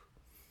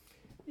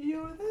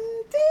 You're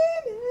the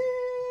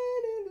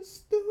demon in the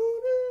stoner.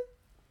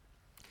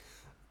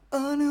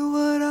 I knew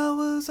what I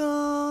was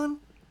on.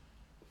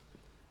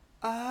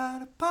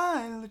 Ida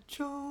Pilot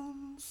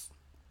Jones.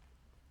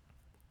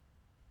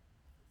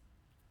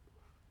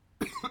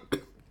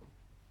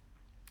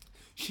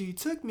 She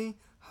took me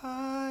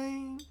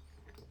high,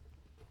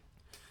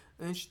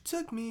 and she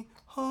took me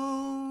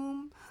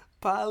home.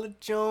 Pilot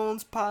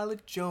Jones,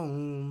 Pilot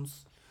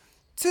Jones.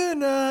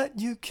 Tonight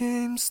you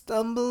came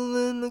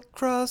stumbling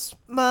across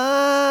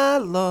my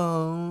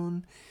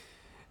lawn,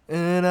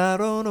 and I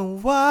don't know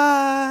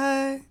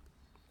why.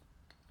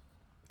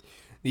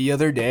 The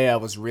other day I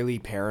was really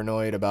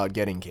paranoid about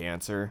getting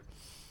cancer,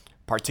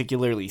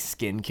 particularly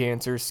skin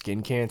cancer.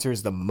 Skin cancer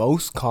is the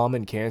most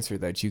common cancer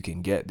that you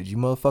can get. Did you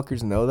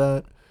motherfuckers know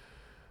that?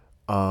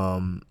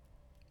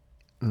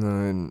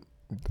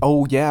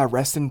 Oh yeah,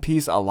 rest in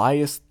peace,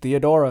 Elias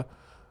Theodora.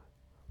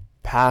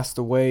 Passed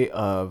away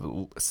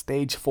of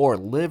stage 4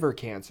 liver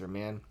cancer,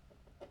 man.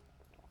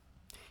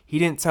 He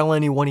didn't tell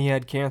anyone he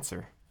had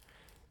cancer.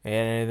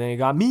 And then it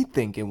got me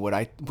thinking, would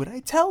I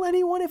tell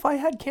anyone if I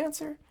had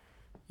cancer?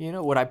 You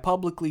know, would I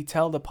publicly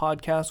tell the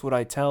podcast? Would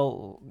I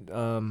tell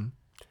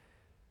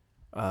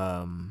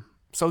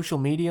social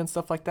media and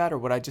stuff like that? Or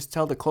would I just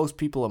tell the close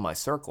people in my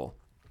circle?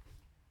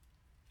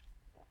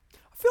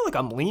 I feel like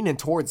I'm leaning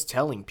towards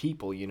telling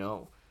people, you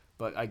know.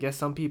 But I guess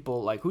some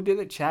people, like, who did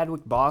it?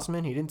 Chadwick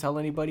Boseman. He didn't tell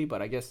anybody,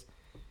 but I guess,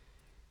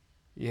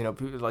 you know,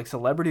 like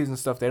celebrities and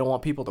stuff, they don't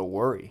want people to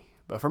worry.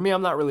 But for me,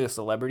 I'm not really a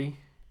celebrity.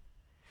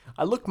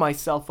 I looked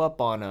myself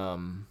up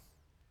on,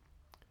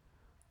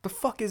 the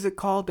fuck is it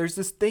called? There's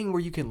this thing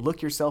where you can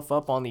look yourself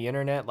up on the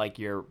internet, like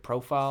your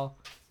profile.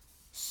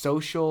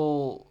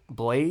 Social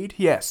Blade?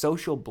 Yeah,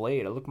 Social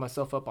Blade. I looked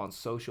myself up on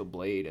Social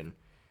Blade, and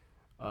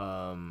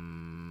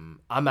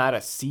I'm at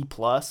a C+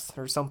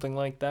 or something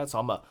like that.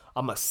 So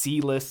I'm a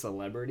C-list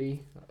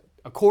celebrity,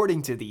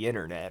 according to the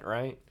internet,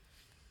 right?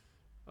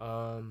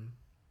 And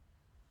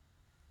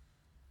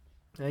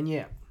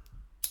yeah.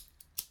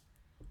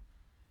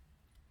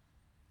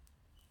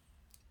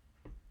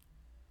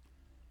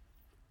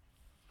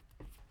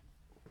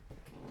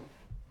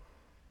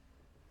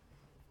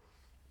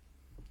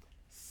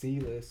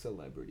 C-list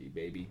celebrity,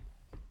 baby.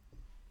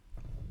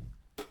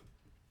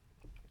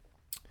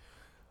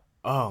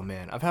 Oh,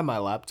 man. I've had my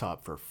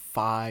laptop for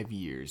 5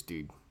 years,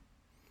 dude.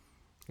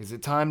 Is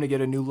it time to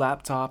get a new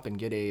laptop and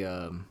get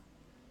a...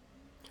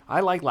 I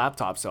like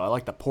laptops, so I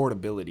like the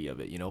portability of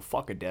it, you know?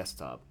 Fuck a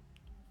desktop.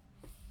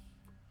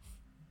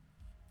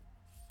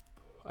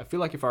 I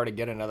feel like if I were to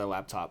get another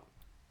laptop,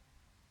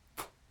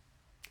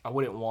 I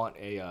wouldn't want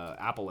a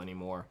Apple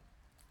anymore.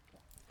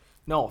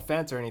 No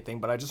offense or anything,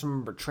 but I just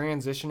remember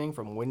transitioning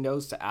from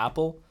Windows to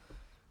Apple.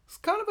 It's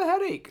kind of a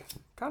headache.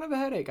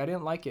 I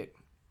didn't like it.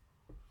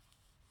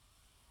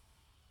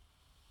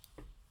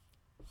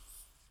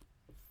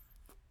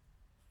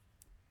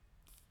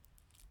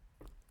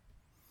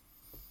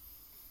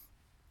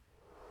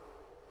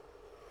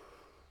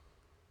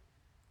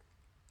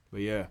 But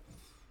yeah.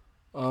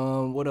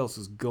 What else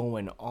is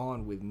going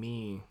on with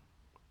me?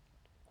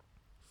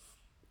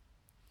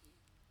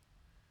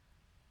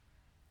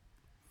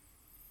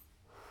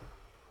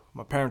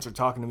 My parents are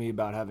talking to me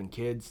about having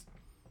kids.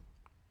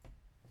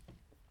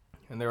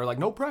 And they were like,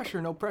 no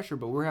pressure,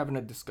 but we're having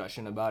a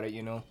discussion about it,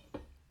 you know.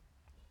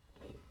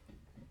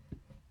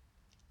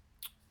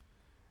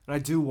 And I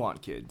do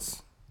want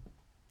kids.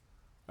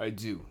 I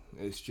do.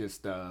 It's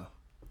just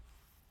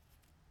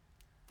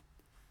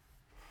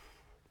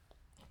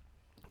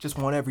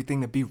want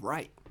everything to be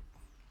right.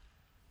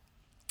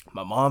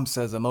 My mom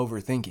says I'm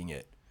overthinking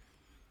it.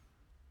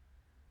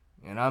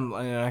 And I'm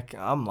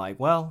like,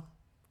 well,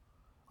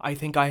 I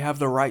think I have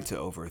the right to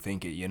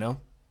overthink it, you know?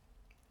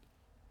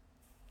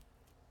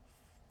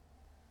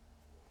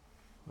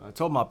 I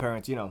told my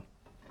parents, you know,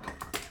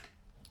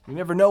 you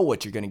never know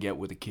what you're going to get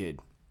with a kid.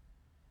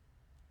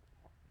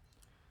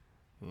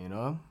 You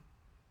know?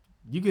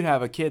 You could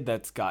have a kid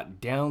that's got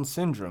Down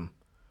syndrome,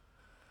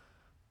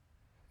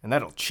 and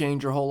that'll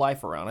change your whole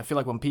life around. I feel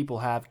like when people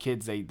have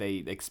kids,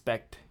 they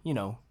expect, you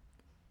know,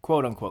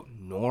 quote unquote,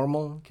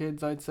 normal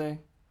kids, I'd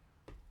say.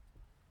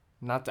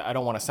 Not that I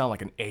don't want to sound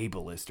like an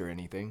ableist or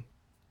anything.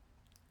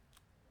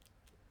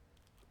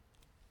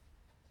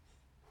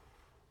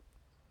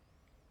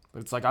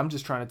 But it's like I'm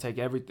just trying to take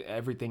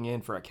everything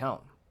in for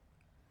account.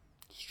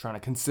 Just trying to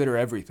consider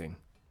everything.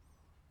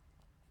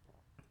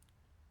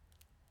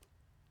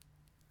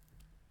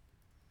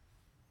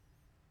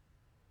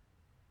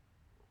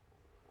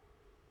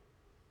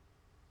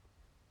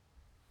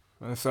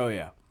 So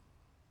yeah.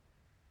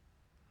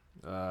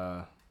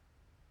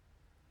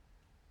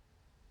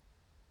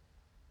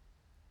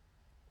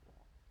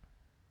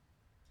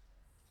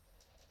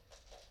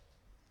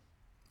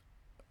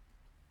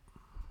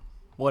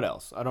 What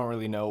else? I don't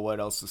really know what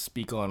else to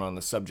speak on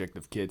the subject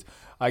of kids.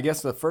 I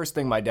guess the first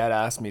thing my dad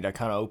asked me to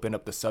kind of open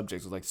up the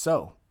subject was like,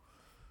 so,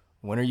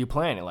 when are you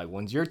planning? Like,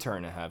 when's your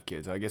turn to have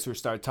kids? I guess we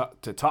started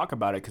to talk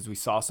about it because we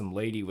saw some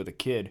lady with a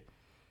kid.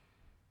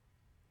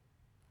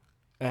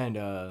 And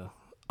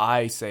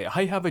I say,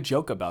 I have a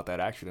joke about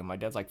that, actually. And my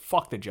dad's like,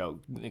 fuck the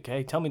joke.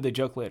 Okay, tell me the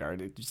joke later.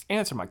 Just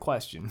answer my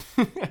question.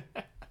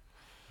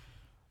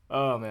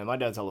 Oh, man, my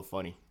dad's hella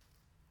funny.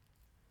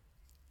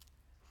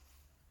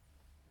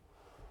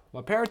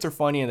 My parents are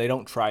funny and they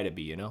don't try to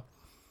be, you know?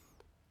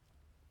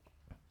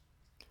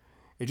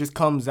 It just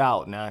comes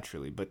out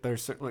naturally, but they're,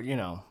 you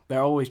know,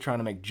 they're always trying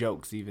to make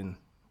jokes even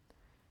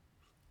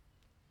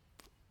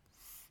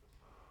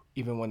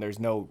when there's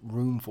no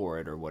room for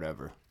it or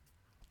whatever.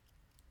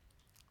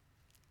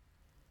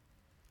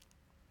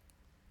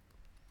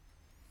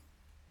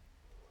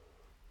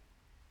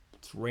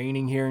 It's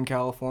raining here in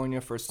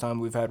California. First time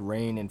we've had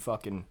rain in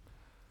fucking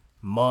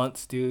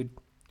months, dude.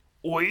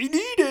 We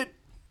need it.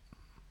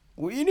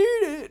 We need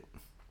it.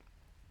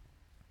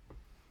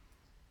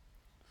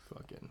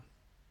 Fucking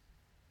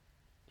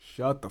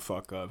shut the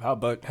fuck up. How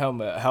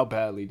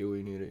badly do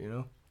we need it, you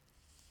know?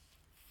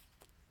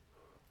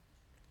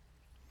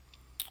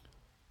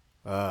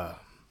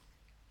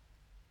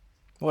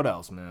 What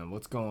else, man?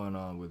 What's going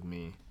on with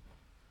me?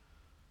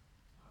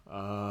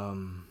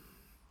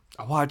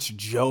 I watched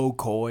Joe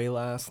Coy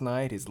last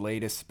night, his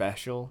latest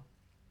special.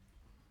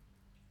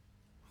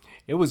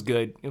 It was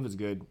good. It was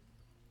good.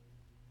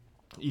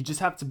 You just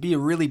have to be a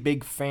really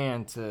big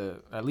fan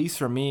to, at least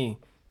for me,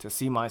 to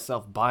see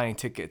myself buying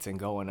tickets and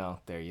going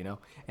out there, you know?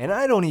 And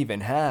I don't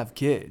even have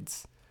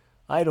kids.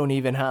 I don't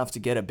even have to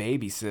get a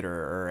babysitter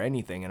or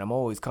anything. And I'm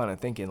always kind of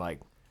thinking, like,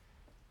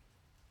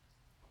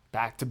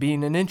 back to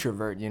being an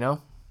introvert, you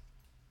know?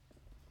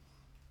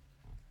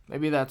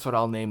 Maybe that's what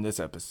I'll name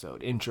this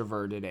episode,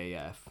 Introverted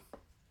AF.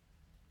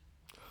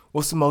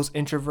 What's the most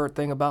introvert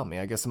thing about me?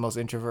 I guess the most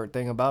introvert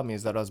thing about me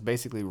is that I was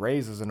basically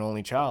raised as an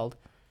only child.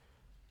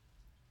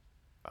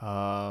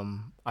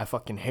 I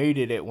fucking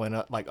hated it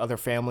when like other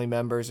family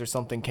members or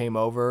something came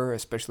over,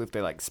 especially if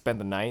they like spend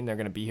the night and they're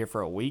going to be here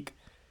for a week.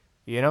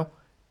 You know?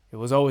 It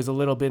was always a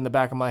little bit in the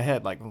back of my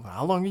head, like,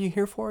 how long are you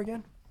here for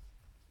again?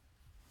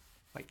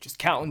 Like, just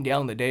counting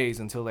down the days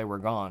until they were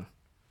gone.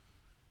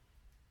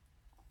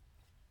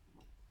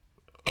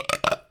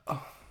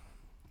 Oh,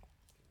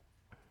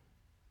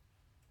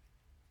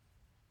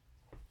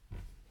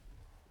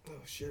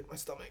 shit, my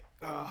stomach.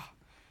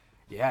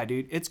 Yeah,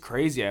 dude, it's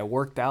crazy. I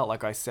worked out,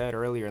 like I said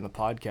earlier in the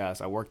podcast.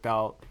 I worked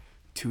out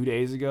 2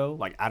 days ago,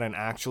 like at an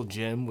actual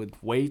gym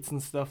with weights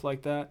and stuff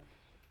like that.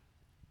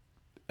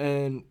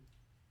 And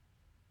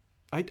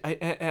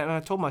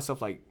I told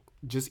myself, like,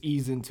 just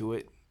ease into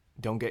it.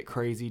 Don't get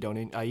crazy.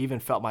 I even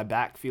felt my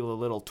back feel a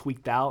little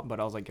tweaked out, but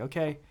I was like,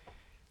 okay,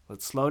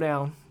 let's slow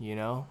down, you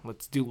know?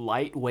 Let's do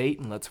light weight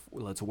and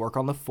let's work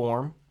on the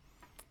form,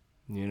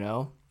 you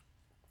know?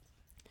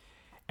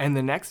 And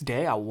the next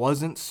day I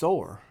wasn't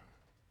sore.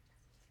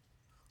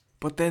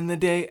 But then the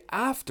day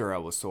after I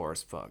was sore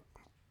as fuck.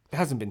 It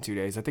hasn't been 2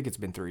 days. I think it's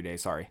been 3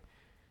 days, sorry.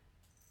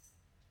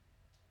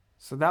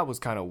 So that was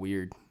kind of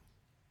weird.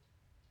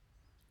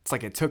 It's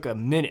like it took a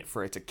minute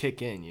for it to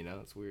kick in, you know?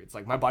 It's weird. It's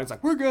like my body's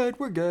like, we're good,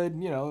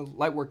 you know,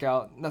 light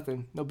workout,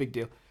 nothing, no big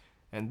deal.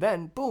 And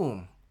then,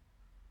 boom,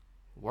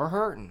 we're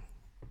hurting.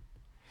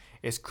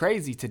 It's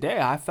crazy. Today,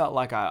 I felt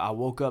like I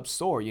woke up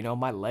sore, you know?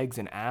 My legs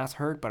and ass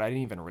hurt, but I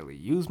didn't even really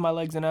use my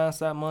legs and ass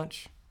that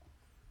much.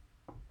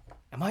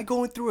 Am I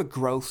going through a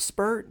growth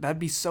spurt? That'd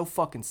be so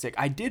fucking sick.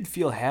 I did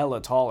feel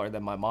hella taller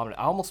than my mom.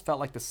 I almost felt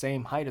like the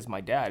same height as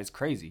my dad. It's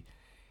crazy.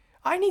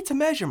 I need to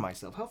measure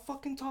myself. How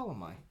fucking tall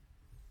am I?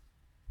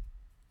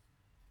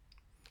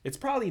 It's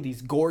probably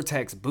these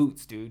Gore-Tex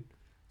boots, dude.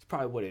 It's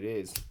probably what it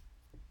is.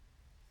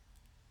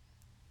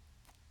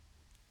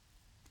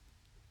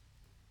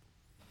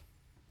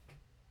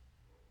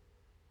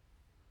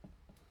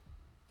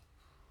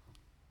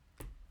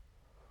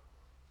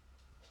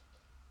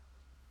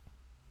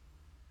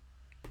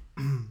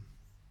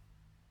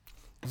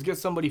 Let's get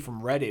somebody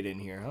from Reddit in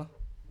here, huh?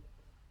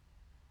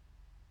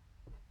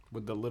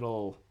 With the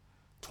little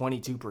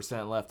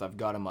 22% left I've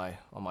got on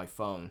my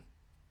phone.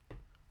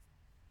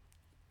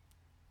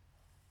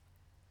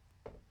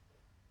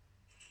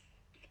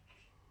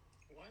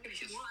 Why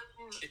did you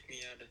kick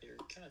me out of here?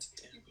 God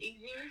damn.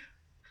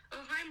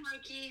 Oh, hi,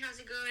 Mikey. How's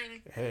it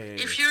going? Hey.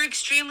 If you're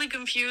extremely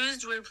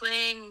confused, we're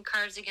playing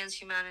Cards Against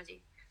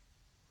Humanity.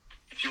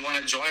 If you want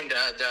to join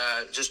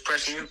just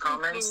press new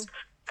comments.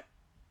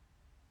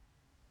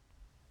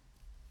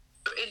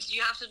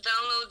 You have to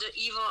download the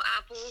Evil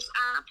Apples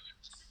app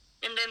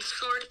and then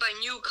sort by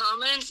new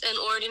comments, and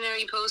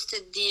Ordinary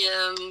posted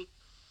the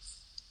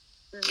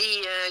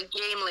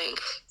game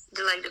link,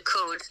 the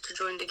code to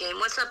join the game.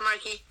 What's up,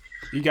 Marky?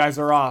 You guys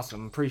are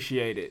awesome.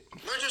 Appreciate it.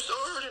 We're just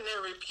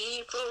ordinary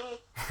people.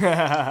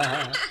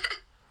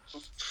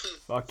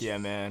 Fuck yeah,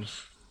 man.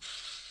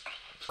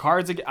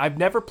 I've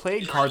never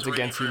played Cards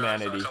Against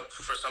Humanity.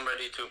 For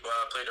somebody to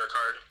play their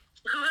card.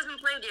 Who hasn't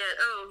played yet?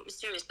 Oh,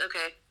 mysterious.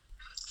 Okay.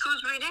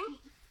 Who's reading?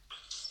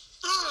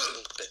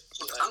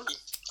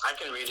 I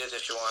can read it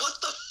if you want. What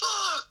the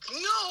fuck?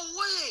 No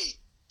way!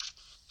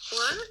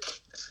 What?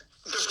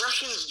 The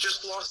Russians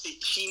just lost a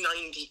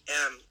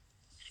T-90M.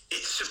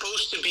 It's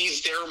supposed to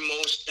be their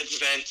most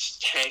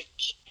advanced tank.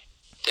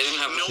 They didn't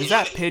have Is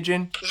that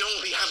Pigeon? No,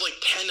 they have like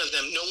 10 of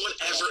them. No one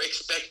ever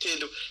expected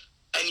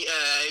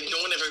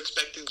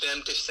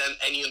them to send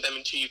any of them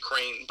into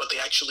Ukraine, but they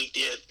actually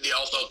did. They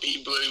all thought they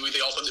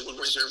would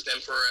reserve them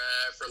for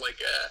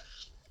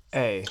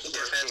Hey.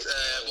 Defense,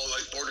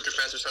 border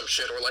defense plants or some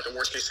shit, or like a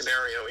worst case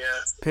scenario, yeah.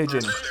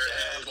 Pigeon.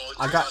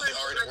 I got. They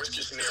are in a worst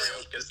case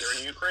scenario because they're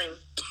in Ukraine.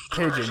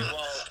 Pigeon.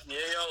 Well,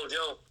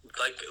 yo,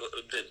 like,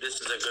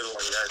 this is a good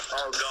one, guys.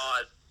 Oh,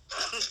 God.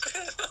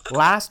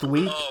 Last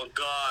week, Oh,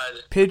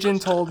 God. Pigeon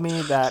told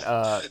me that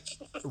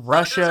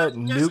Russia There's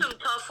nuked. some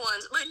tough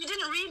ones, but you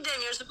didn't read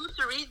them. You're supposed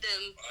to read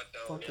them. I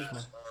know, yeah,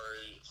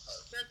 sorry.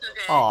 That's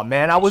okay. Oh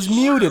man, I was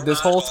muted this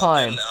whole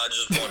time. I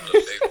just want the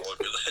big one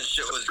because that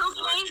shit was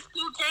great.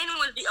 Cocaine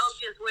was the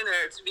obvious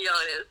winner, to be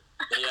honest.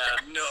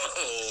 Yeah. No.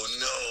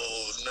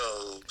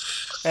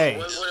 Hey, Who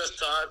would have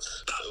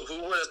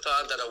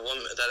thought that a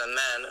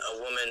man, a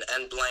woman,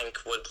 and blank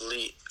would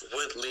lead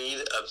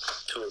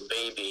to a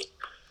baby?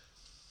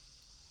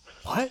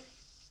 what?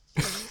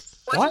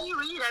 What What? did you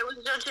read? I was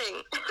judging.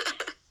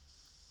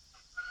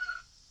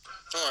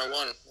 Oh, I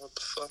won. What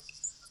the fuck?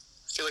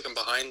 I feel like I'm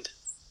behind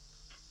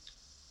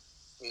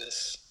in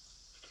this,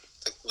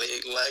 like,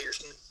 lag or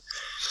something.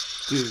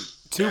 Dude,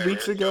 2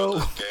 weeks ago.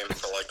 Game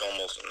for like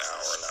almost an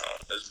hour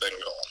now. It's been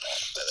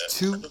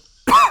going on.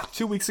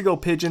 2 weeks ago,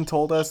 Pigeon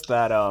told us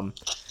that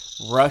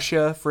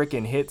Russia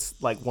freaking hits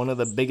like one of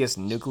the biggest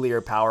nuclear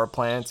power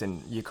plants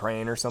in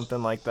Ukraine or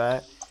something like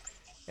that,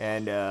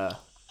 and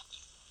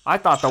I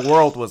thought the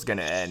world was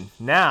gonna end.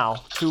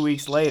 Now, 2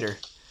 weeks later,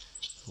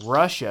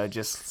 Russia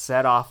just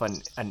set off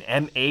an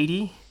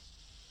M80,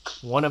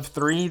 one of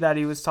three that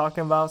he was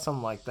talking about,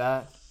 something like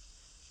that.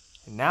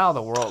 And now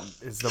the world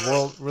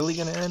really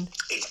gonna end?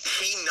 A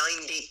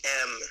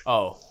T90M.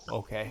 Oh,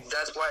 okay.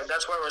 That's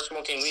why we're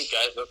smoking weed,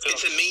 guys.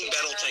 It's a main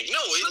battle tank. No,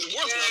 the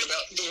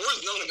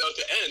war's not about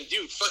to end,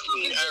 dude.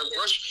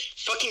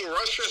 Fucking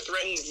Russia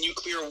threatens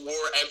nuclear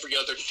war every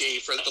other day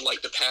for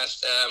the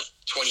past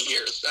 20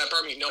 years.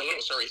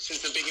 Sorry,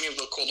 since the beginning of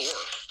the Cold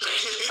War.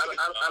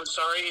 I'm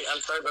sorry,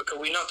 but could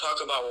we not talk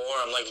about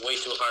war? I'm like way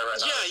too high right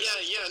now.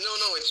 Yeah.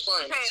 No, it's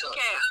fine.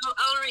 Okay,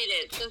 I'll read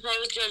it since I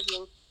was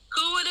judging.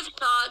 Who would have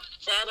thought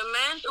that a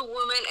man, a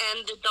woman,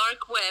 and the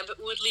dark web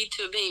would lead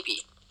to a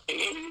baby? Who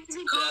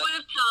would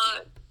have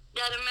thought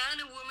that a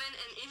man, a woman,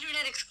 and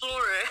Internet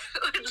Explorer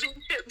would lead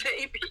to a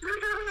baby?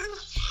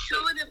 Who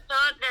would have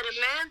thought that a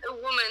man, a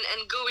woman,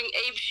 and going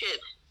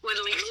apeshit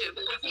would lead to a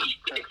baby?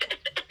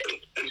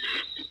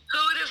 Who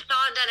would have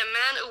thought that a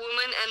man, a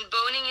woman, and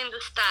boning in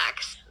the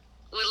stacks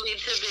would lead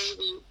to a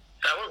baby?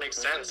 That one makes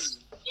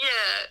sense.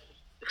 Yeah.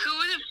 Who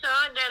would have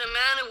thought that a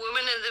man, a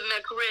woman, and the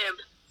McRib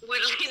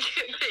would lead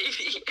to a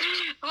baby?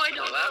 Oh, I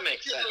don't know. That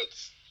makes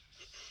sense.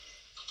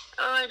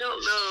 Oh, I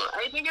don't know.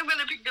 I think I'm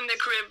gonna pick the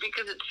McRib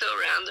because it's so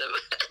random.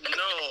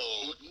 No.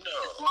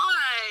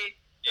 Why?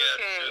 Yeah,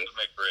 Okay. do the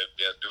McRib.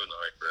 Yeah, do the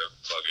McRib.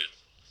 Fuck it.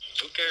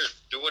 Who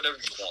cares? Do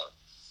whatever you want.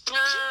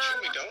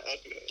 Should we I don't?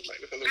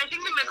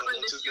 think the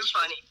McRib is too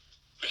funny.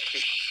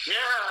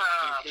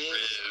 Yeah.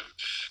 McRib.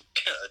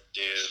 God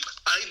damn.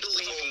 I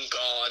believe in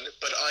God,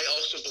 but I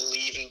also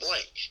believe in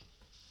blank.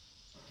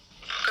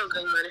 Oh,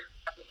 God.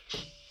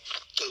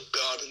 Oh,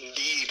 God,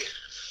 indeed.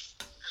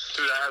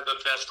 Dude, I have the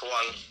best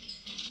one.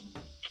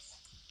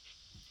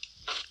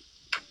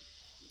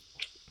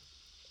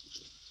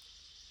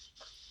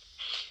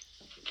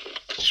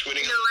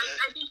 Switching No,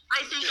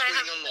 I think I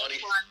have on the Lottie.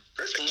 best one.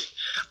 Perfect.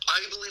 I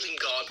believe in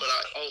God, but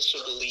I also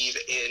believe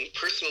in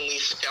personally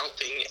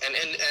scouting and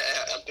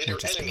a bitter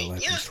enemy.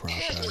 Yeah,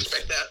 I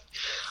respect that.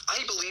 I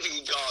believe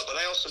in God, but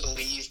I also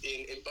believe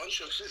in a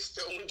bunch of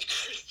stoned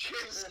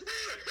Christians.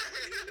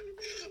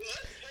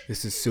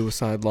 This is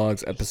Suicide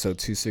Logs, episode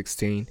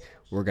 216.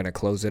 We're going to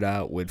close it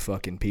out with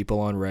fucking people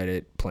on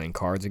Reddit playing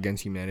Cards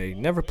Against Humanity.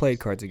 Never played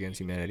Cards Against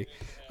Humanity.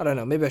 I don't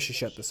know. Maybe I should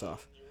shut this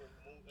off.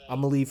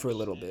 I'm going to leave for a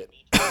little bit.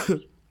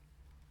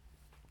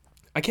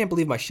 I can't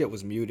believe my shit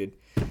was muted.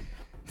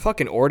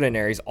 Fucking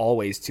Ordinary's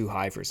always too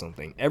high for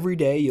something. Every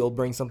day you'll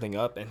bring something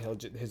up and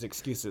his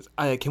excuses.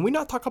 Can we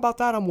not talk about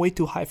that? I'm way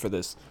too high for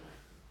this.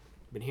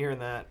 Been hearing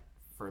that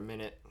for a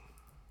minute.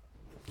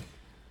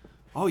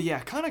 Oh yeah,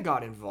 kind of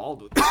got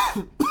involved with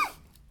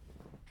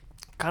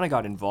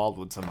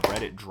some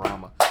Reddit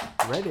drama.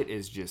 Reddit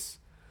is just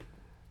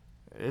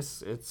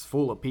it's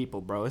full of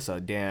people, bro. It's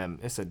a damn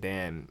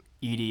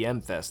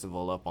EDM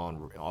festival up on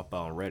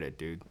Reddit,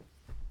 dude.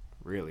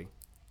 Really.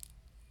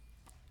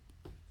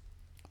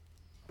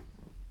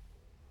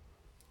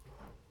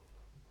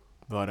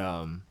 But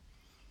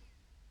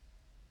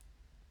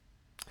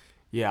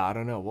yeah, I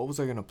don't know. What was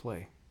I gonna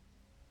play?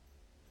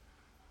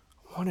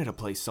 I wanted to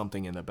play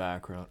something in the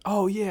background.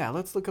 Oh yeah,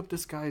 let's look up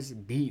this guy's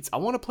beats. I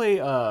want to play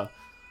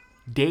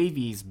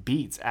Davies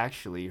beats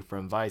actually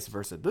from Vice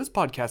Versa. This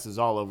podcast is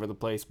all over the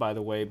place, by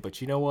the way, but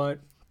you know what?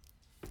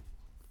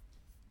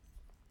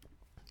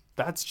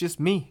 That's just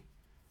me.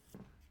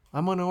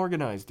 I'm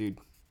unorganized, dude.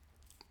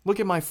 Look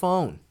at my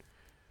phone.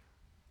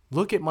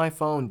 Look at my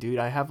phone, dude.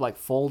 I have like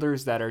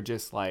folders that are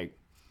just like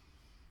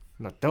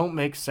don't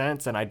make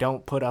sense, and I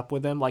don't put up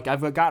with them. Like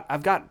I've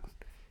got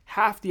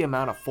half the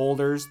amount of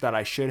folders that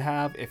I should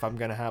have if I'm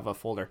gonna have a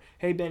folder.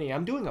 Hey Benny,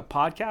 I'm doing a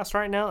podcast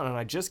right now, and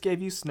I just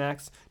gave you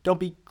snacks. Don't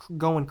be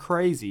going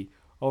crazy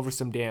over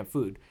some damn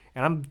food.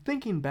 And I'm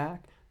thinking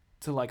back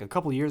to like a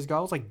couple years ago.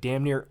 I was like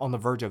damn near on the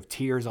verge of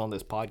tears on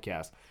this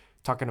podcast.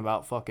 talking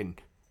about fucking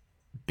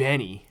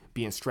Benny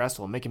being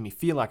stressful and making me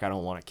feel like I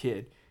don't want a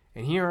kid.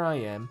 And here I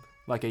am,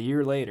 like a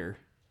year later,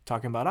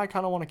 talking about I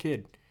kind of want a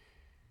kid.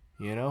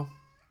 You know?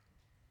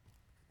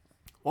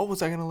 What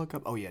was I going to look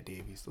up? Oh, yeah,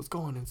 Davies. Let's go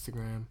on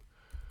Instagram.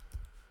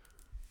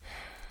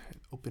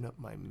 Open up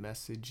my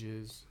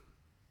messages.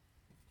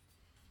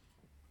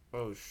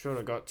 Oh, shit,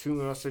 I got 2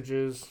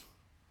 messages.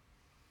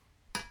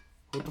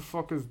 What the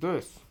fuck is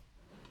this?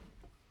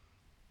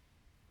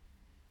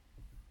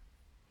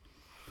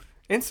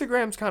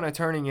 Instagram's kind of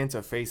turning into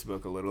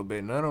Facebook a little bit,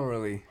 and I don't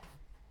really...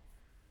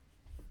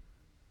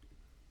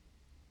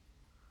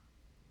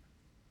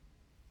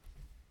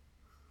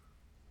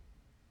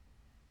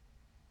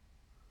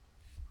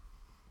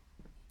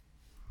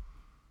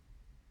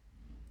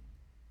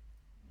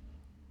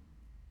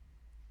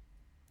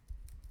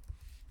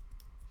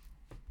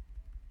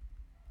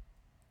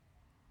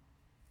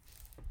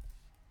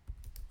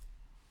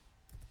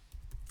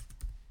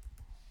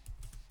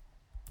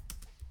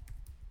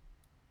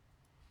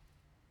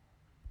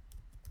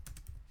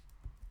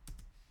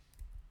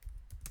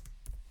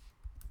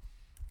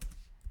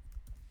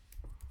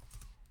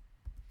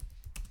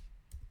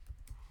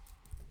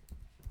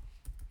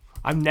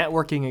 I'm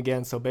networking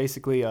again, so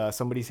basically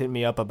somebody's hit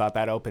me up about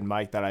that open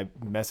mic that I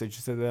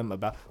messaged to them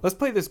about. Let's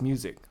play this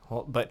music,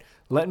 but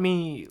let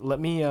me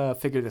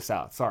figure this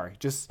out. Sorry,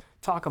 just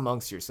talk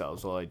amongst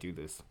yourselves while I do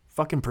this.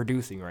 Fucking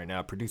producing right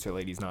now. Producer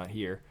lady's not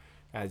here,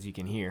 as you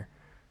can hear.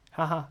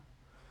 Haha.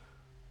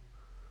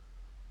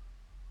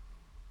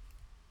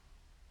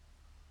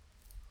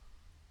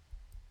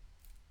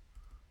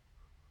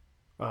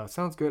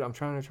 Sounds good. I'm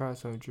trying to try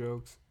some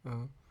jokes.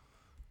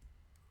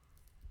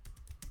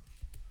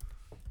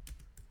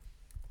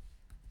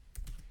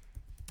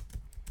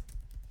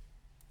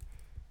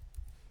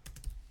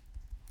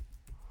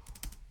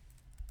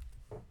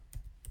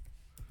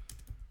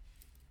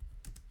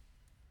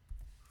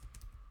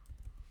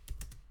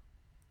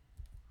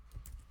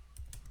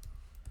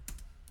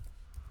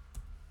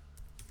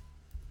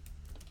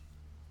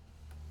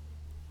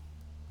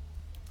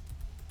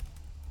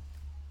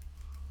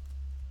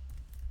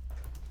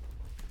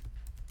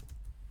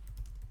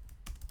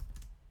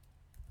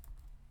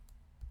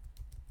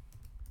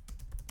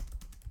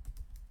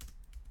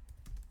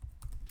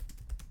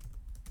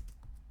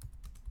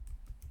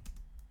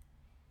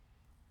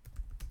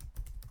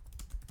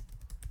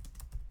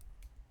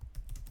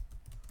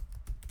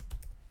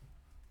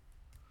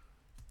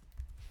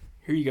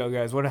 Here you go,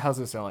 guys. How's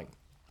this sound like?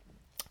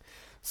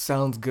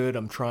 Sounds good.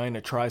 I'm trying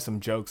to try some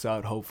jokes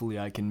out. Hopefully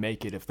I can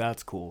make it if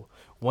that's cool.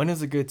 When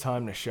is a good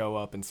time to show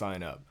up and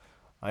sign up?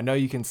 I know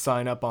you can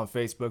sign up on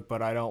Facebook,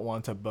 but I don't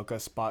want to book a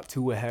spot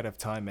too ahead of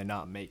time and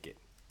not make it.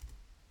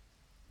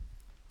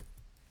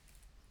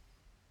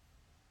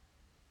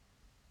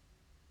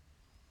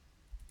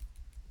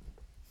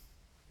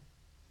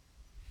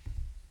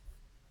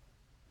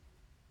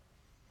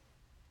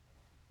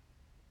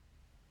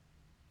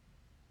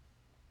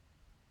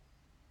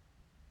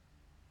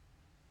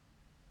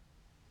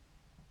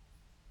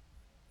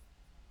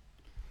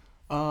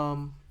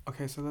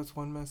 Okay, so that's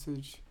one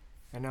message,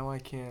 and now I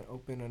can't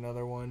open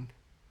another one.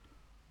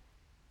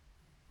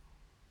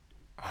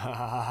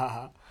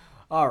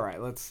 Alright,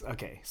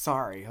 okay,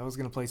 sorry, I was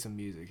gonna play some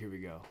music, here we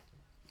go.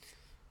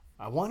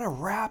 I wanna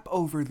rap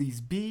over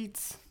these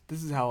beats.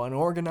 This is how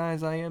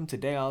unorganized I am.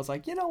 Today I was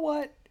like, you know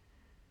what?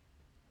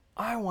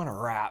 I wanna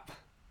rap.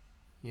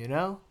 You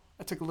know?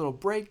 I took a little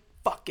break,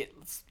 fuck it,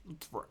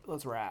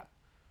 let's rap.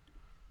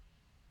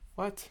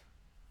 What?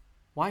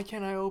 Why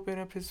can't I open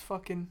up his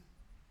fucking...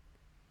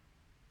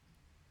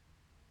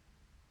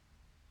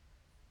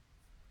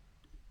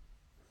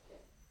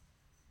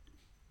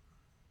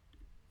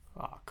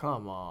 Oh,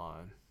 come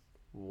on.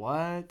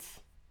 What?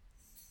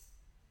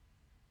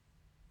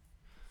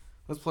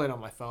 Let's play it on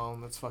my phone.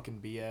 That's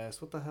fucking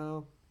BS. What the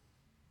hell?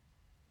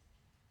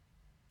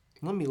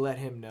 Let me let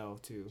him know,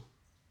 too.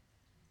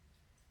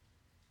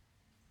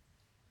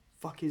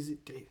 Fuck is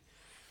it, Dave?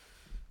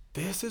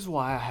 This is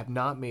why I have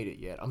not made it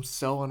yet. I'm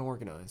so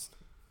unorganized.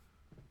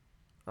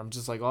 I'm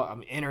just like, oh,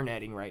 I'm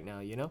interneting right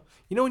now, you know?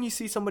 You know when you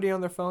see somebody on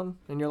their phone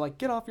and you're like,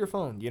 get off your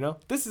phone, you know?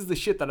 This is the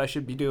shit that I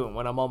should be doing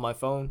when I'm on my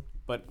phone.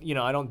 But, you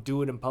know, I don't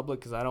do it in public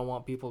because I don't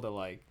want people to,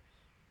 like,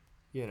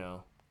 you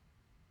know.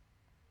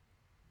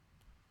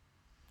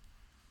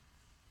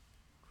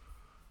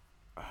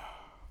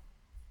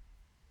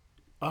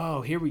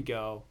 Oh, here we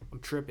go. I'm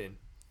tripping.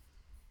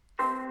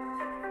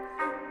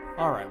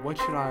 Alright, what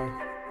should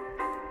I...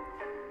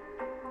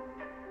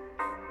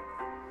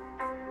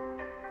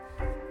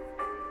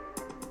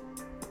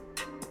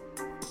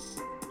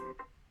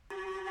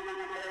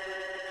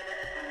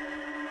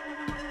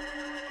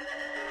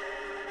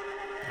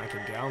 I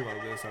can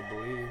download this, I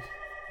believe.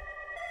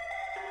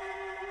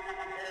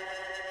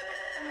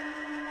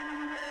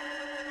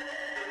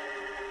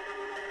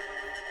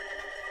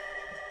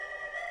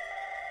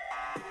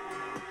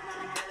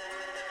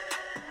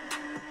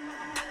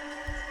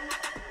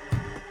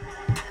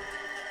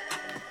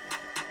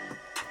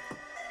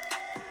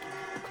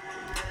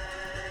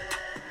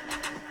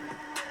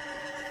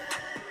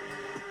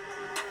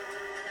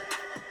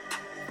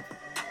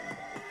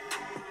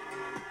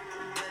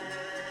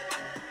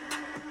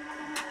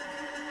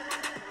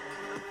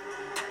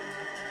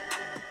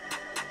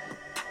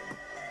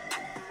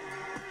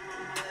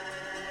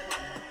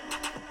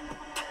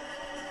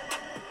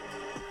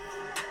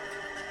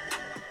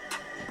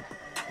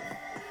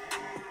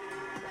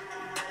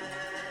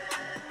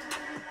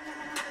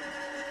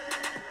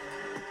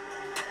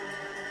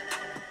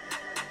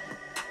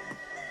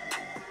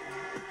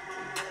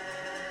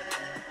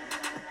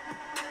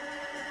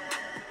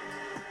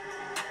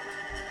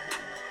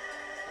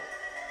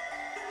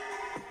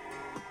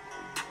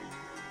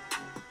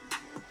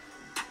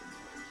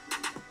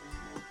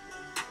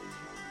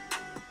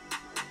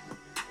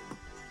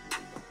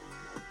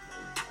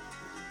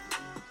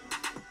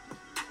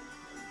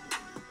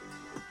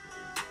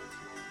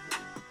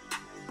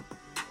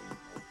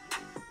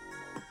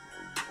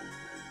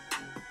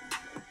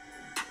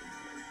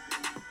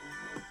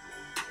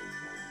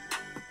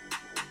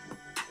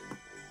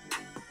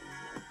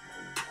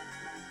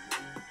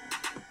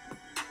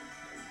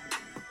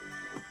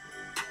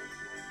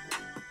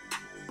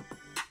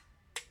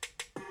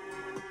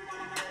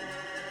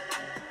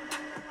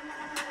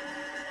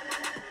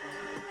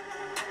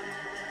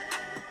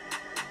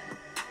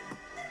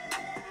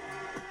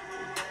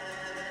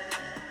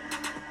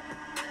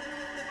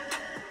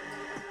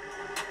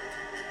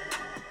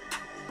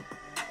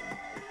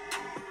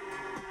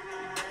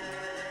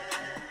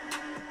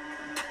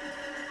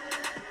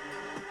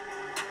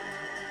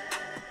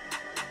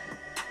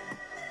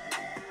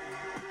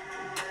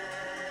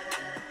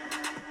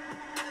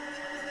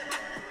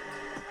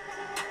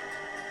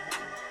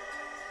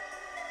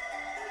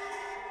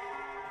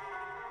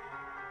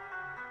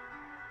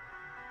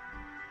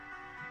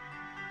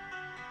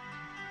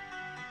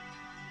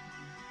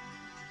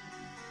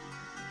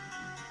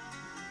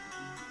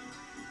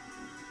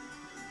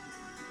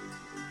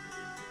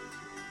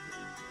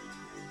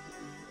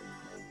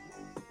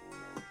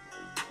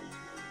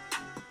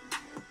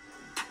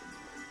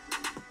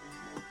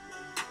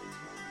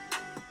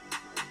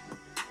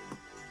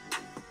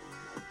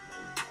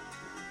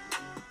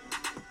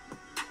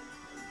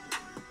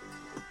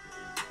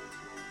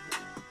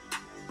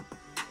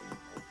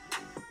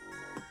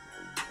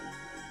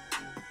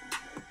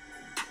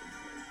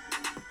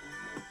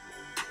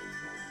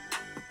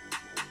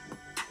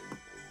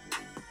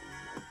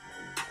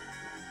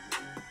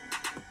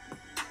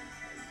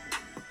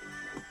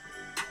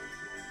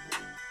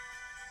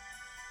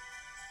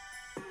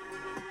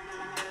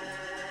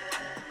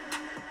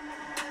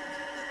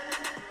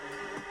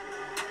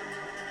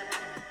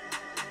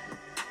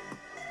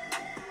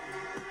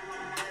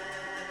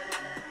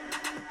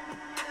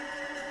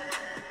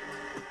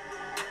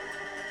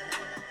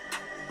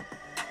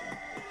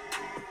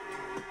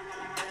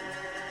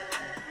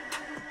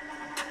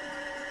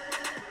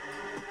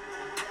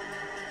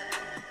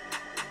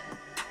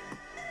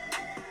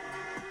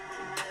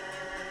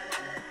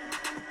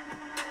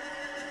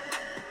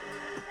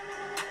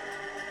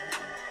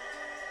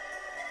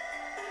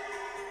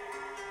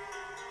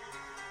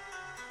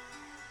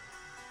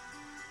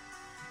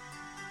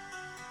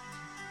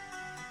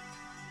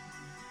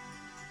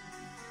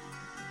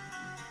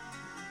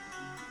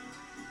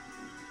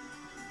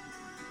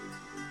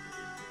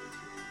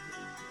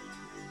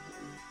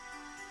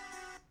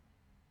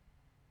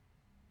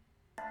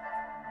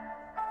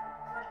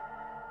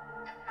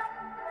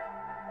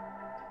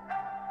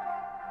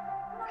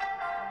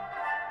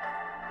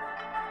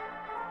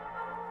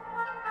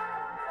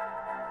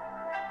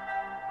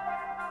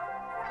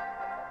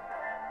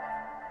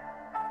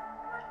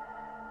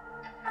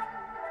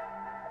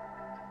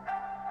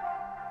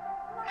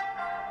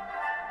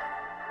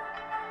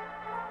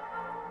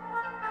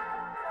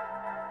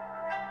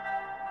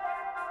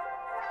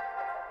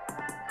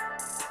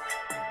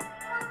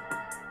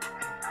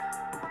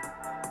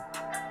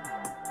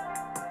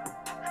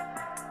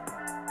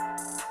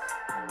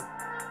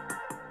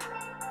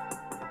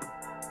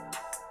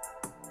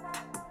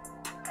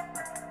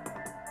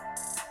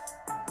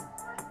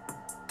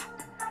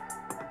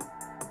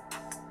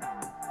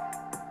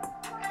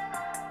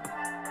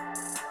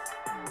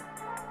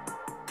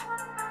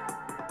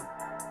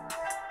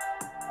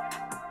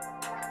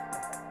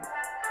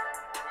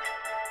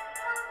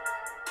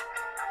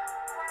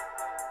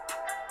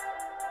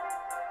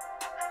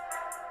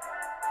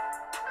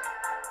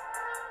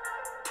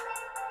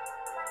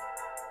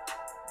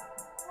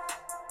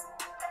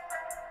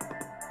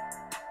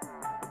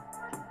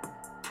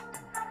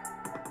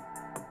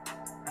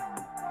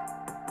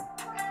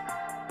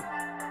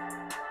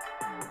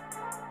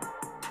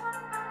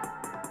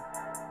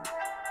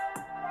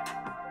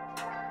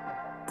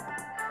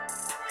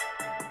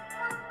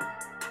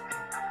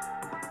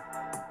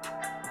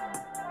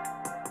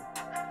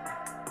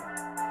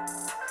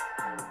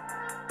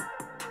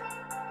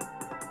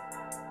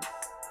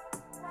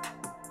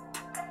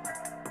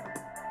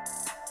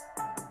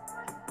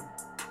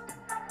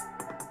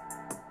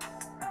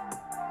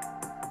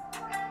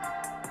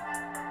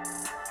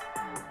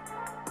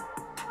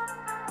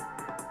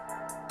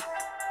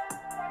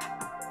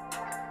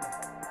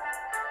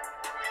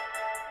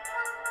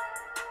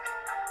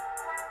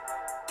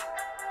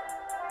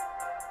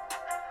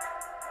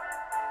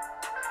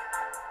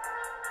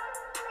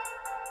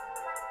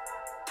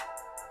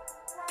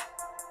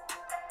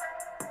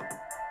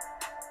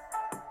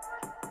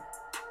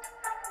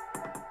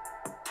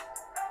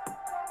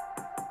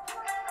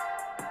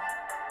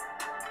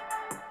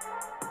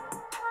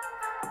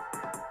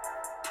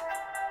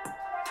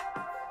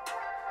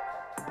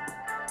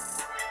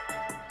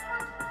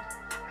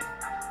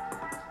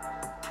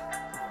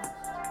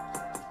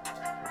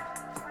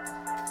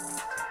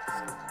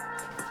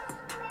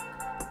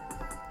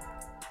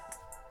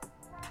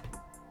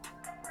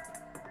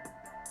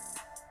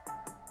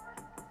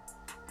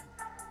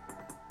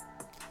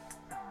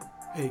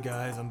 Hey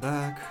guys, I'm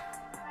back.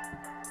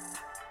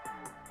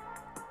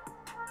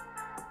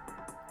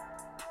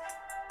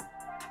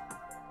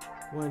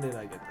 When did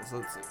I get this?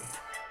 Let's see.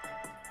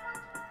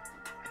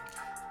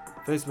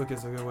 Facebook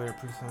is a good way to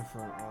prove something for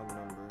an odd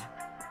number.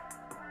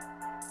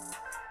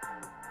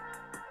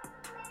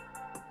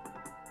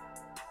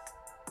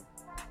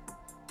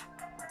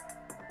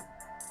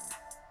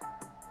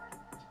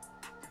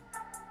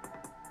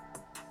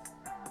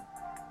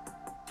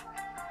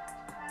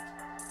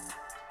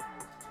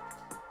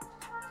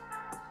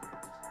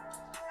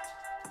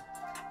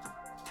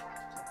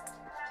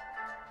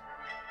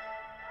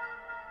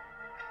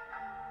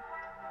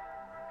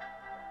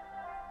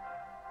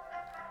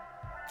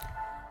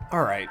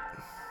 All right,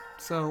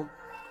 so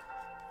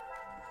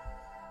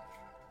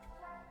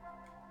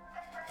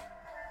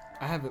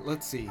I haven't.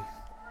 Let's see.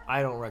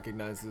 I don't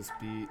recognize this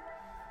beat.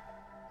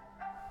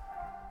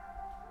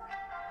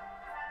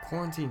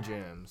 Quarantine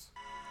Jams.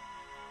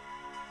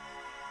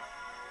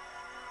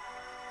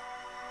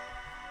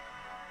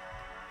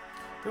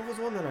 There was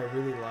one that I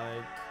really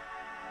liked,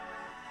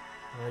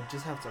 and I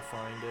just have to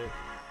find it.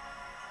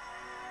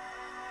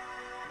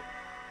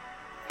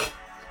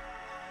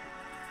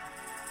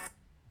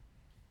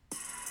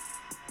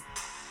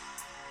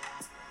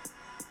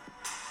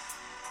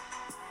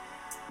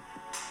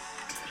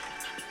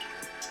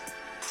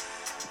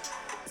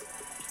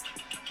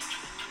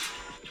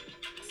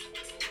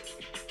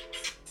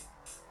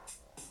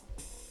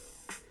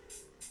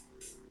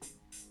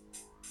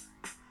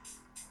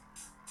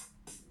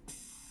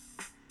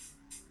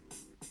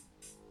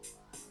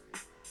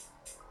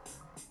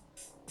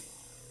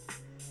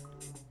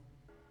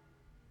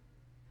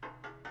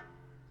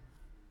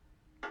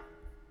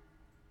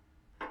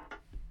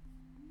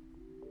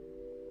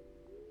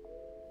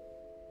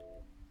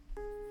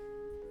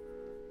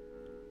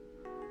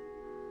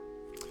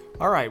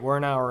 Alright, we're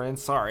an hour in.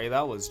 Sorry,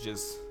 that was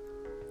just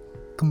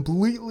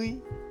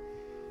completely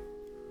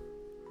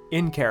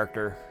in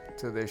character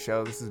to this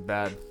show. This is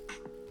bad.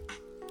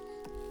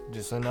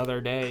 Just another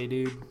day,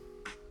 dude.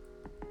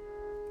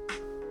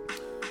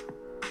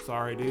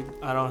 Sorry, dude.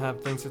 I don't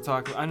have things to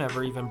talk about. I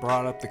never even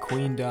brought up the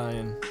Queen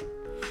dying.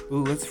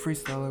 Ooh, let's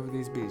freestyle over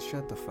these beats.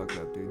 Shut the fuck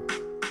up, dude.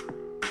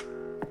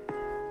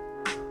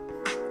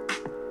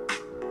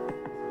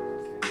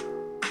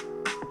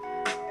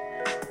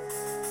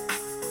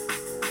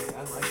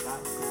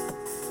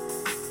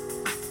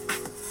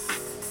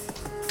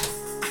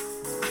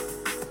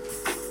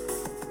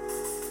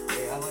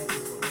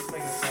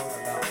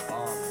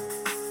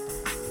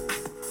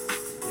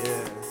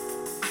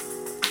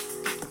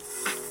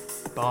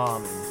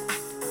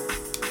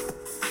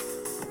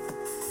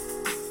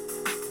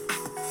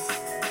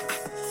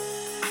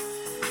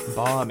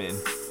 Bombing,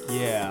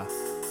 yeah,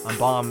 I'm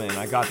bombing.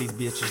 I got these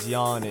bitches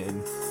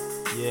yawning,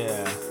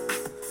 yeah.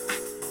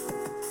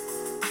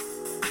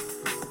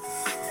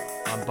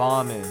 I'm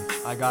bombing.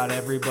 I got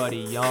everybody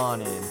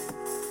yawning.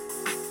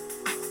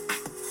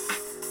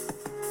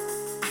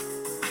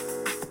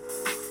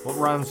 What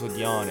rhymes with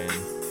yawning?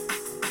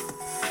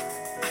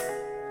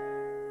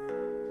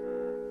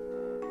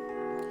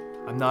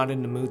 I'm not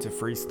in the mood to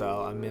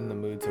freestyle. I'm in the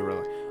mood to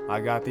really. I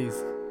got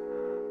these.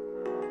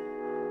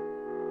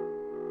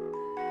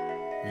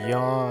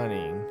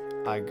 Yawning.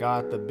 I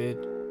got the bit.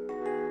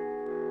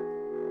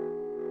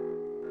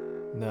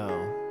 No.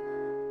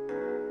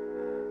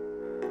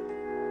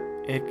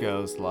 It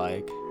goes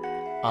like,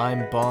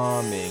 I'm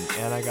bombing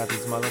and I got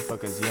these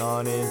motherfuckers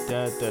yawning.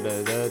 Da, da,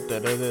 da, da, da,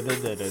 da, da,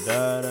 da, da,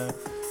 da.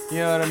 You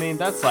know what I mean?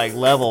 That's like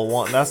level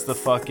 1. That's the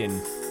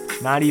fucking,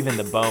 not even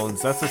the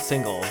bones. That's a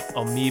single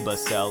amoeba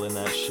cell in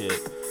that shit.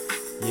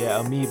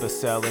 Yeah, amoeba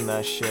cell in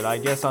that shit. I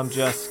guess I'm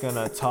just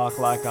gonna talk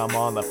like I'm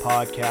on the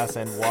podcast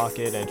and walk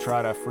it and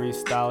try to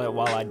freestyle it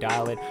while I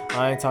dial it.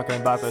 I ain't talking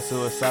about the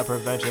suicide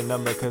prevention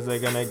number, cause they're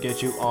gonna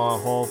get you on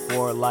hold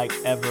for like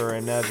ever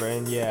and ever.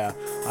 And yeah,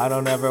 I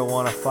don't ever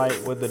wanna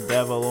fight with the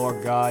devil or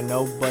God.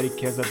 Nobody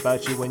cares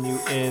about you when you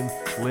in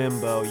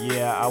limbo.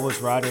 Yeah, I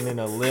was riding in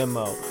a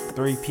limo.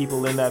 3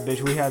 people in that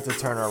bitch, we had to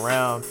turn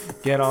around,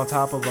 get on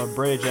top of a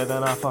bridge, and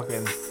then I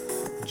fucking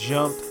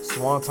jumped,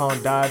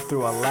 swanton dive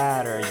through a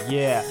ladder.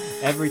 Yeah,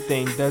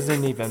 everything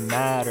doesn't even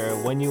matter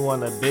when you on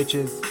the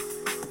bitches.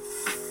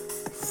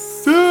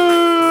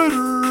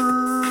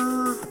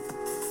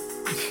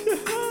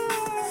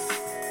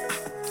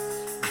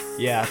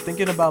 Yeah,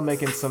 thinking about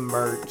making some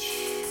merch.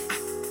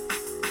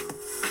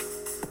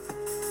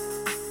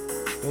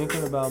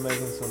 Thinking about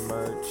making some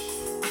merch.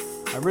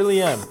 I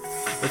really am.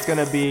 It's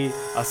gonna be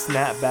a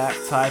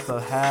snapback type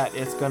of hat.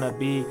 It's gonna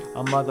be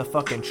a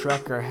motherfucking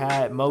trucker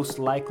hat. Most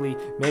likely,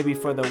 maybe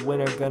for the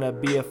winter, gonna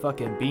be a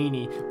fucking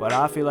beanie. But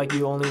I feel like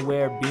you only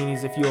wear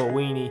beanies if you a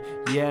weenie.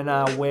 Yeah, and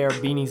I wear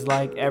beanies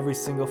like every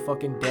single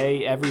fucking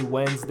day. Every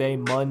Wednesday,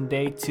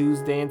 Monday,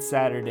 Tuesday, and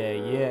Saturday.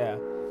 Yeah.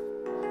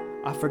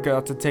 I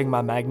forgot to take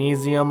my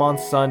magnesium on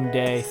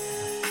Sunday.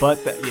 But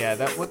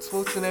what's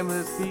the name of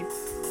this beat?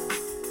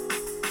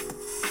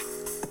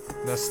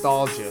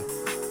 Nostalgia.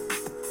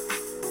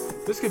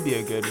 This could be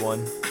a good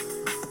one.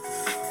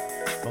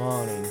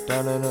 Bombing.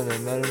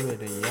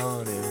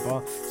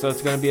 So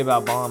it's gonna be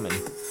about bombing.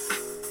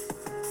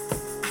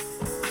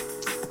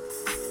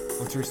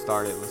 Let's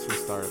restart it. Let's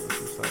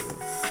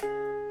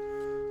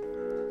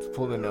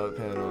pull the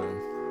notepad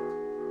on.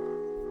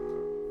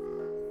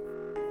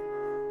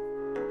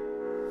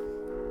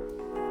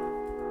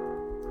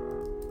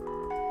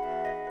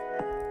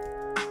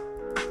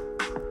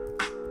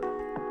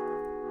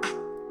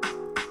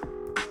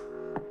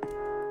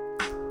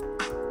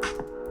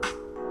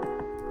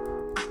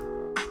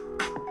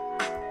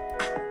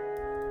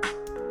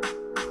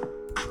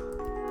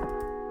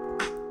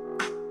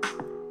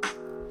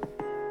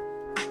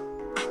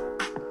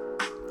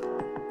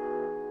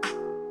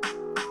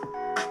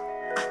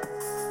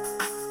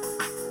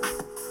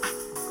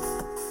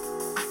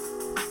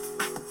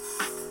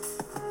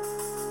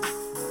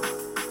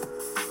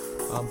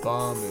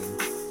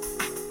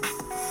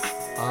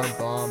 I'm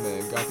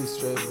bombing. Got these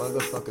straight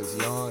motherfuckers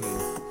yawning.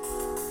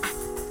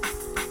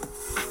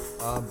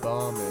 I'm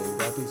bombing.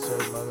 Got these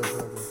straight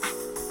motherfuckers.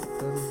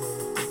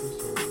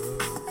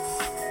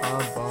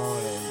 I'm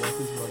bombing. Got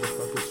these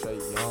motherfuckers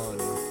straight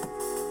yawning.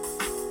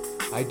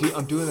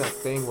 I'm doing that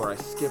thing where I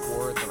skip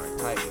words when I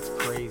type. It's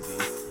crazy.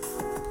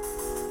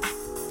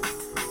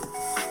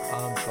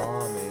 I'm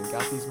bombing.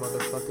 Got these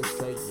motherfuckers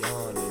straight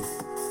yawning.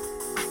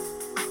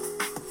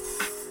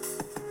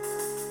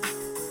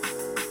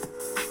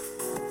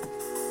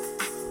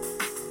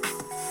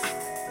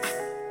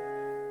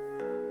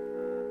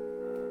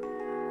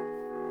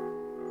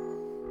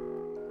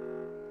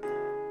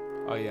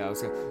 Oh yeah,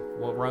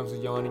 what rhymes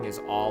with yawning is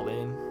all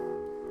in.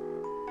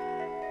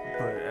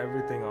 Put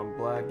everything on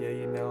black, yeah,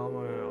 you know, I'm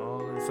gonna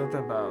all in.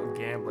 Something about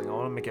gambling. I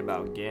want to make it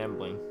about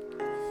gambling.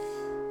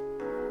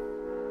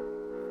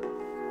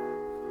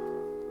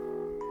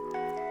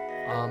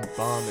 I'm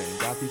bombing,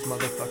 got these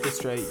motherfuckers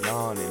straight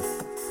yawning.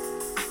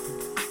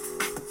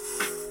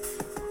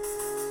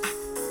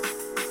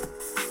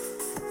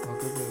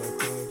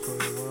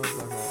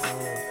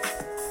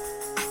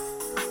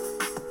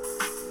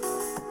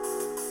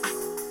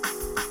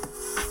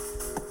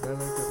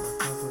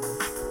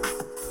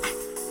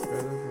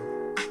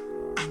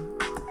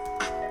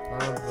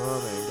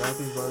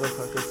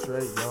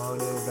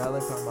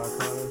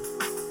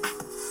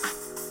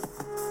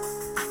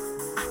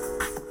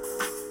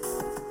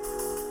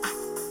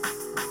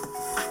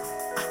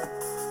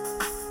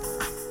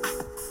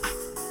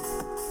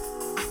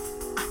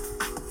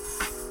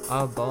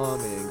 I'm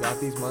bombing, got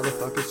these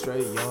motherfuckers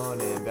straight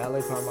yawning.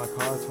 Valet park my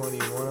car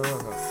 21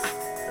 on.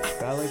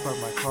 Valet park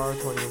my car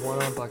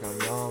 21 on like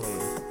I'm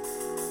yawning.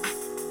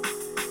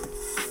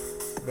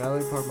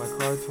 Valet park my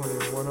car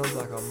 21 on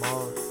like I'm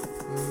all.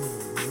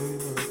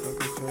 These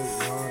motherfuckers straight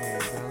yawning.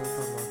 Valet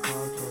park my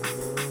car 21.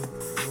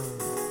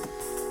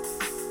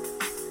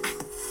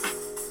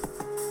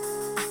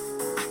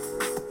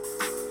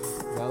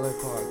 Valet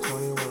park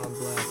 21 on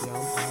black. Yeah, I'm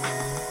on.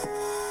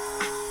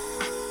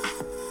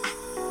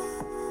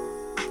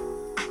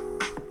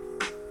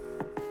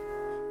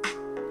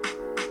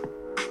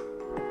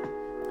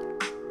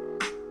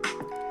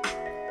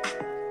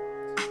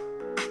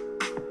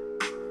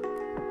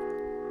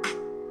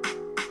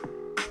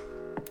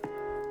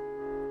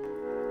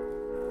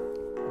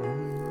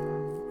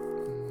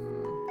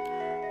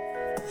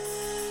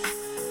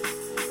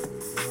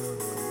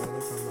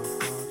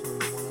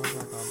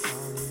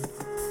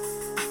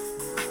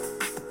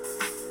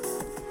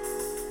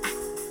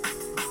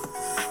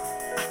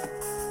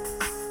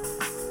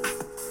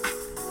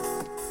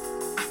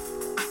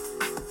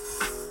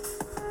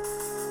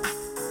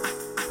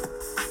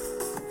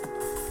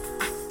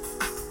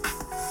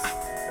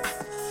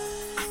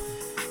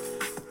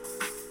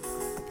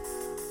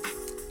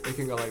 It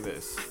can go like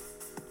this.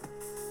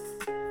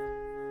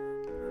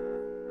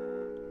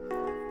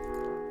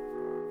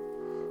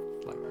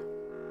 Like,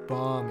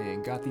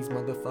 bombing, got these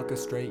motherfuckers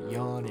straight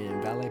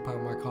yawning. Valet park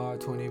my car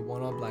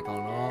 21 on black on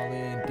all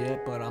in.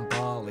 Dip, but I'm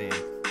balling.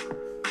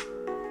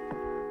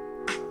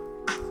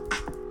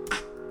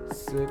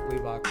 Sickly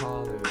by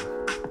calling.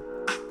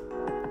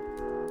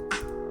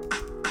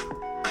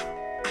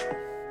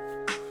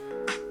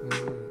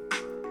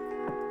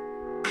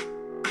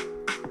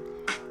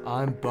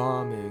 I'm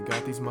bombing,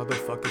 got these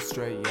motherfuckers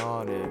straight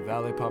yawning.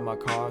 Valet park my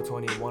car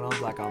 21 on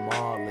black, I'm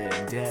all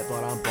in. Dead,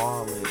 but I'm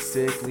balling.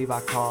 Sick, leave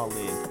I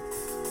calling.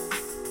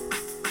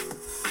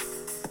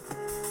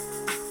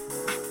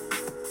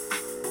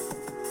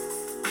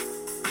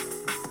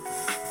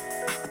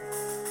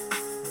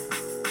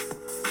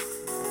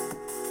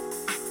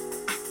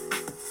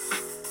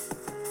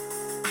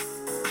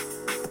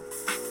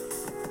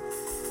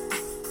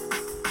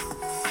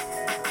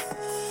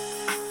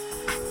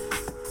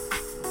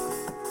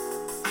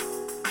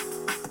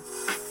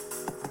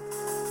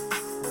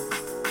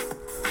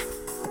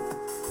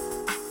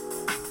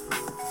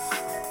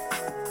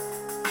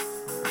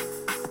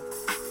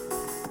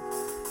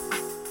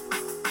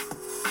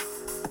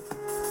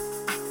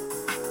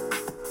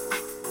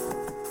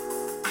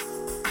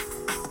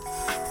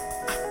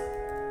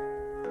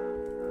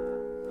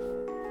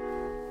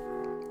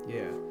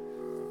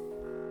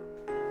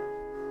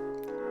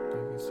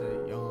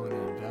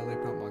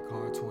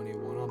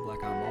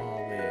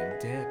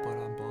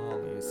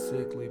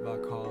 sick Levi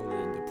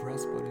calling,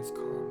 depressed but it's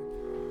calming.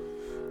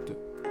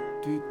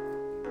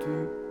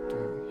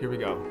 Here we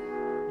go.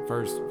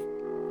 First,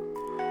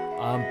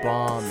 I'm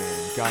bombing,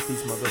 got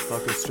these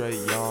motherfuckers straight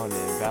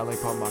yawning. Valet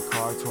park my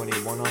car,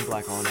 21 on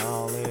black on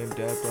Island.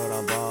 Dead but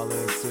I'm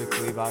ballin', sick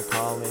Levi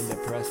calling,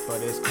 depressed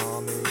but it's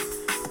calming.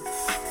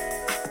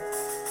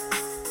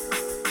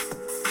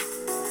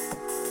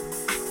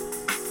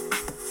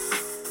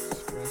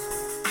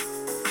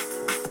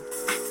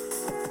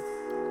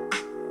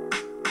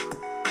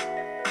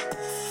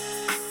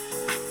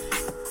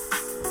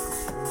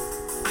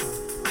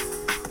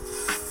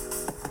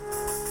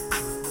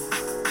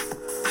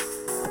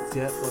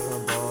 Dead but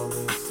I'm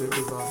ballin', sick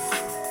Levi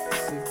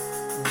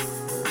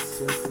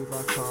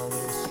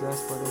calling,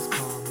 stressed but it's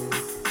calming.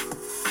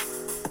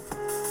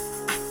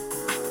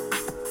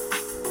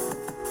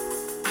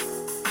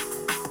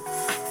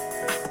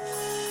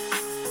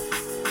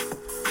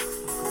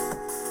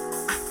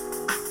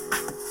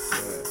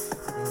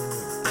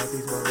 Got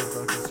these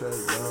motherfuckers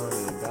straight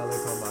yawning. Valet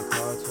park my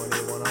car,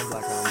 21 on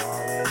black, I'm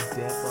all in.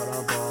 Dead but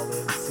I'm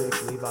ballin', sick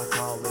Levi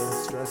calling,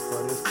 stressed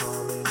but it's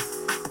calming.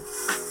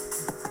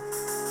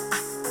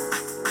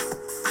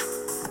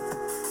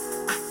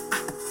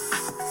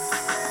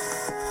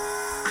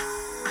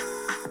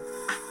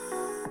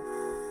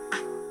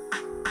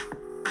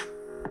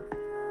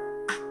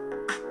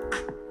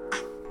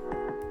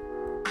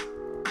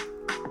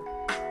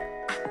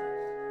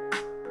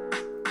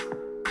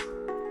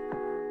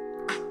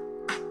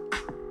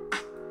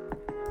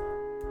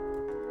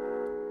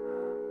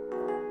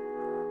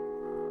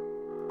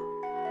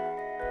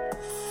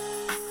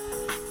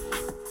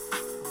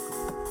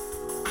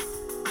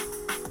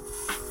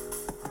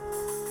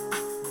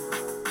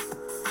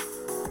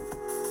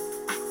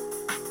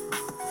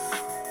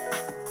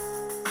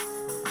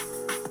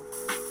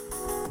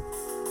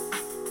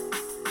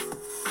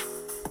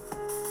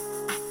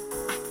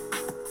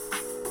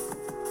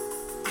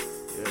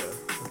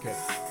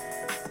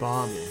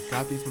 Bombing,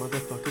 got these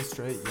motherfuckers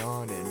straight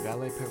yawning.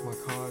 Valet packed my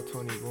car,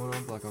 21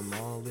 on black, I'm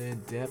all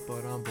in. Dead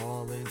but I'm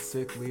ballin',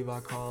 sick Levi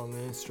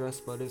calling,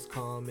 stressed but it's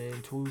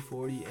calming.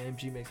 240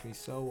 MG makes me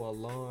so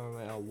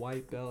alarmed. A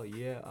white belt,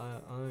 yeah, I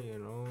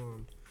iron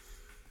armed.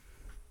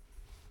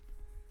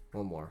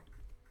 One more.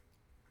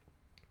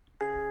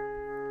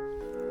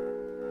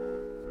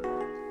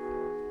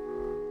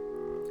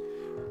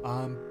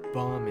 I'm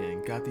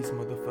bombing, got these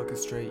motherfuckers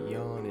straight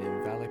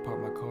yawning. Valet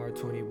park my car,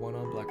 21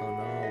 on black on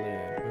all in.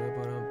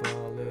 But I'm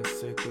ballin',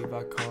 sick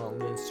Levi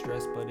calling,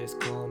 stressed but it's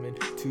calming.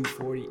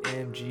 240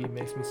 MG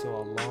makes me so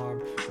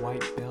alarmed.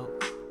 White belt.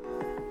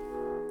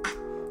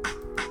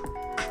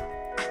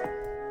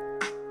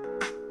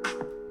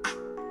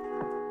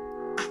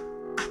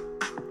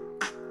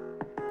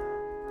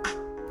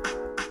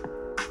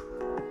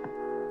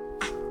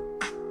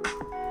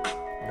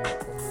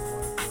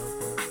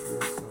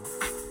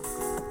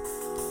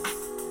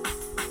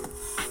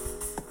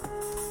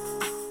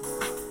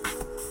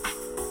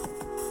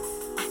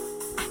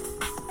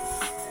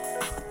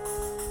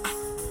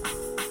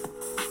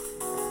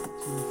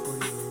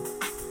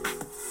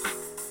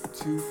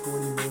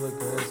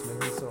 Milligrams make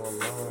me so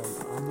alarmed.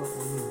 I'm the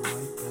only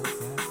white belt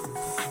that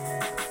is.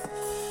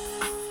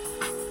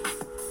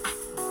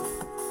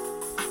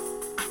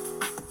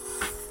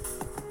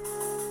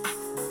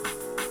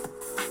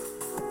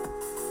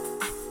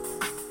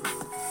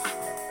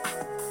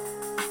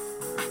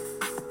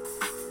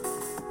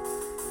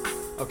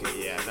 Okay,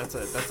 yeah, that's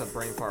a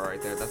brain fart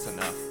right there. That's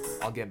enough.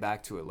 I'll get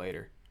back to it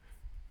later.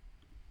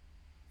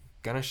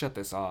 Gonna shut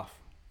this off.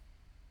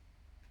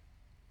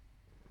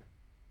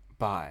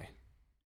 Bye.